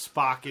knows who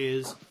Spock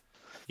is,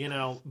 you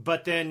know,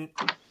 but then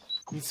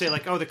you say,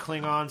 like, oh, the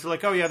Klingons. They're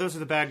like, oh, yeah, those are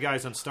the bad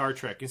guys on Star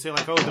Trek. You say,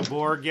 like, oh, the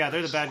Borg. Yeah,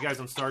 they're the bad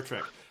guys on Star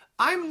Trek.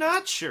 I'm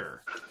not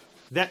sure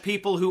that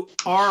people who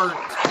aren't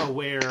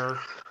aware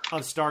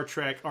of Star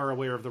Trek are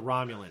aware of the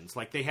Romulans.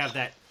 Like, they have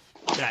that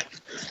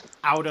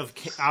out of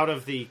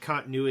the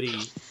continuity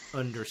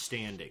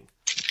understanding.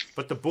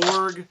 But the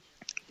Borg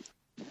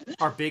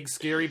are big,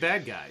 scary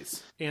bad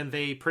guys, and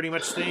they pretty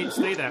much stay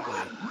that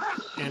way.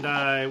 And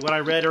what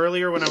I read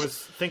earlier when I was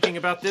thinking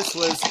about this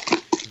was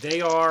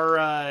they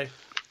only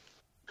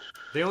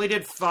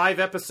did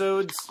 5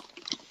 episodes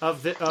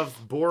of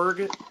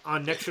Borg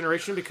on Next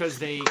Generation because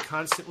they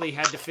constantly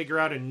had to figure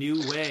out a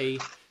new way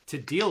to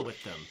deal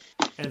with them.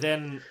 And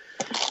then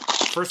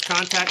First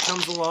Contact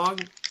comes along,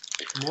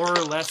 more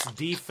or less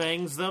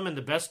defangs them in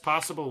the best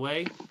possible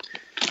way.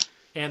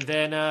 And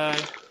then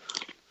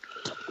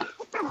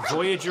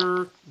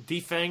Voyager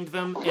defanged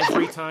them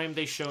every time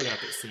they showed up,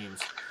 it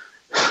seems.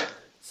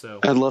 So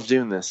I love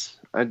doing this.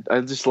 I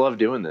just love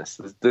doing this.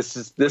 This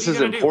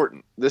is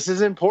important. This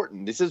is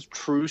important. This is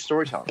true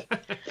storytelling.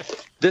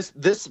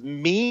 this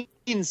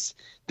means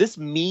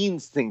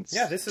things.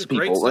 Yeah, this is to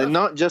people. Great stuff. And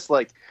not just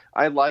like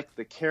I like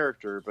the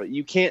character, but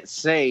you can't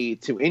say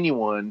to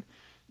anyone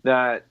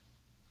that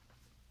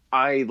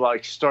I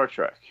like Star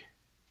Trek.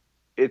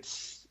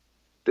 It's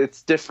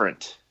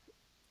different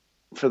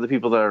for the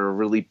people that are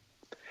really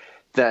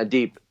that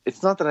deep.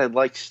 It's not that I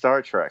like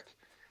Star Trek.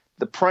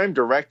 The Prime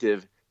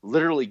Directive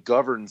literally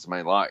governs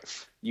my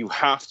life. You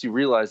have to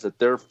realize that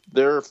their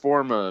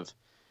form of,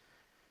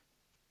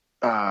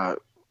 well,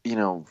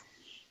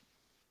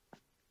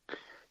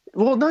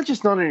 not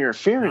just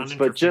non-interference,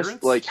 but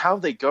just like how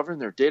they govern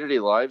their day-to-day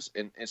lives,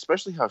 and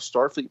especially how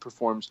Starfleet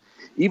performs,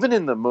 even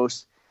in the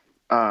most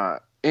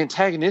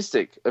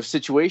antagonistic of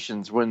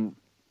situations when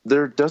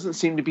there doesn't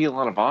seem to be a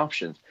lot of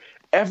options.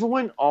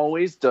 Everyone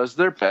always does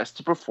their best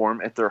to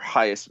perform at their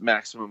highest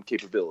maximum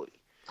capability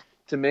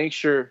to make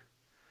sure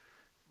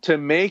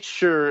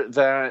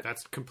that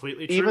that's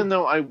completely true. Even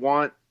though I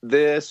want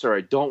this or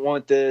I don't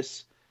want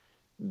this,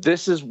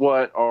 this is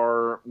what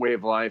our way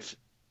of life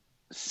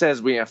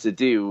says we have to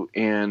do.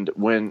 And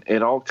when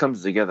it all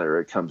comes together,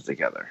 it comes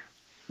together.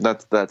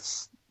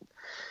 That's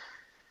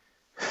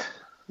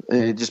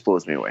it just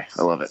blows me away.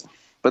 I love it.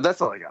 But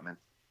that's all I got, man.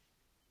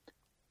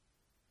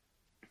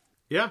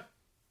 Yeah.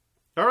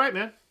 All right,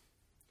 man.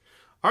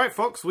 All right,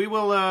 folks, we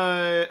will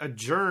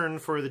adjourn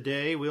for the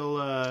day.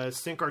 We'll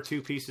sync our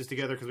 2 pieces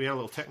together because we had a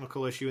little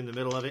technical issue in the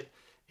middle of it.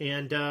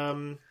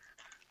 And,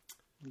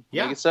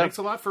 yeah, thanks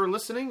a lot for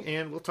listening,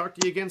 and we'll talk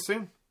to you again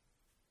soon.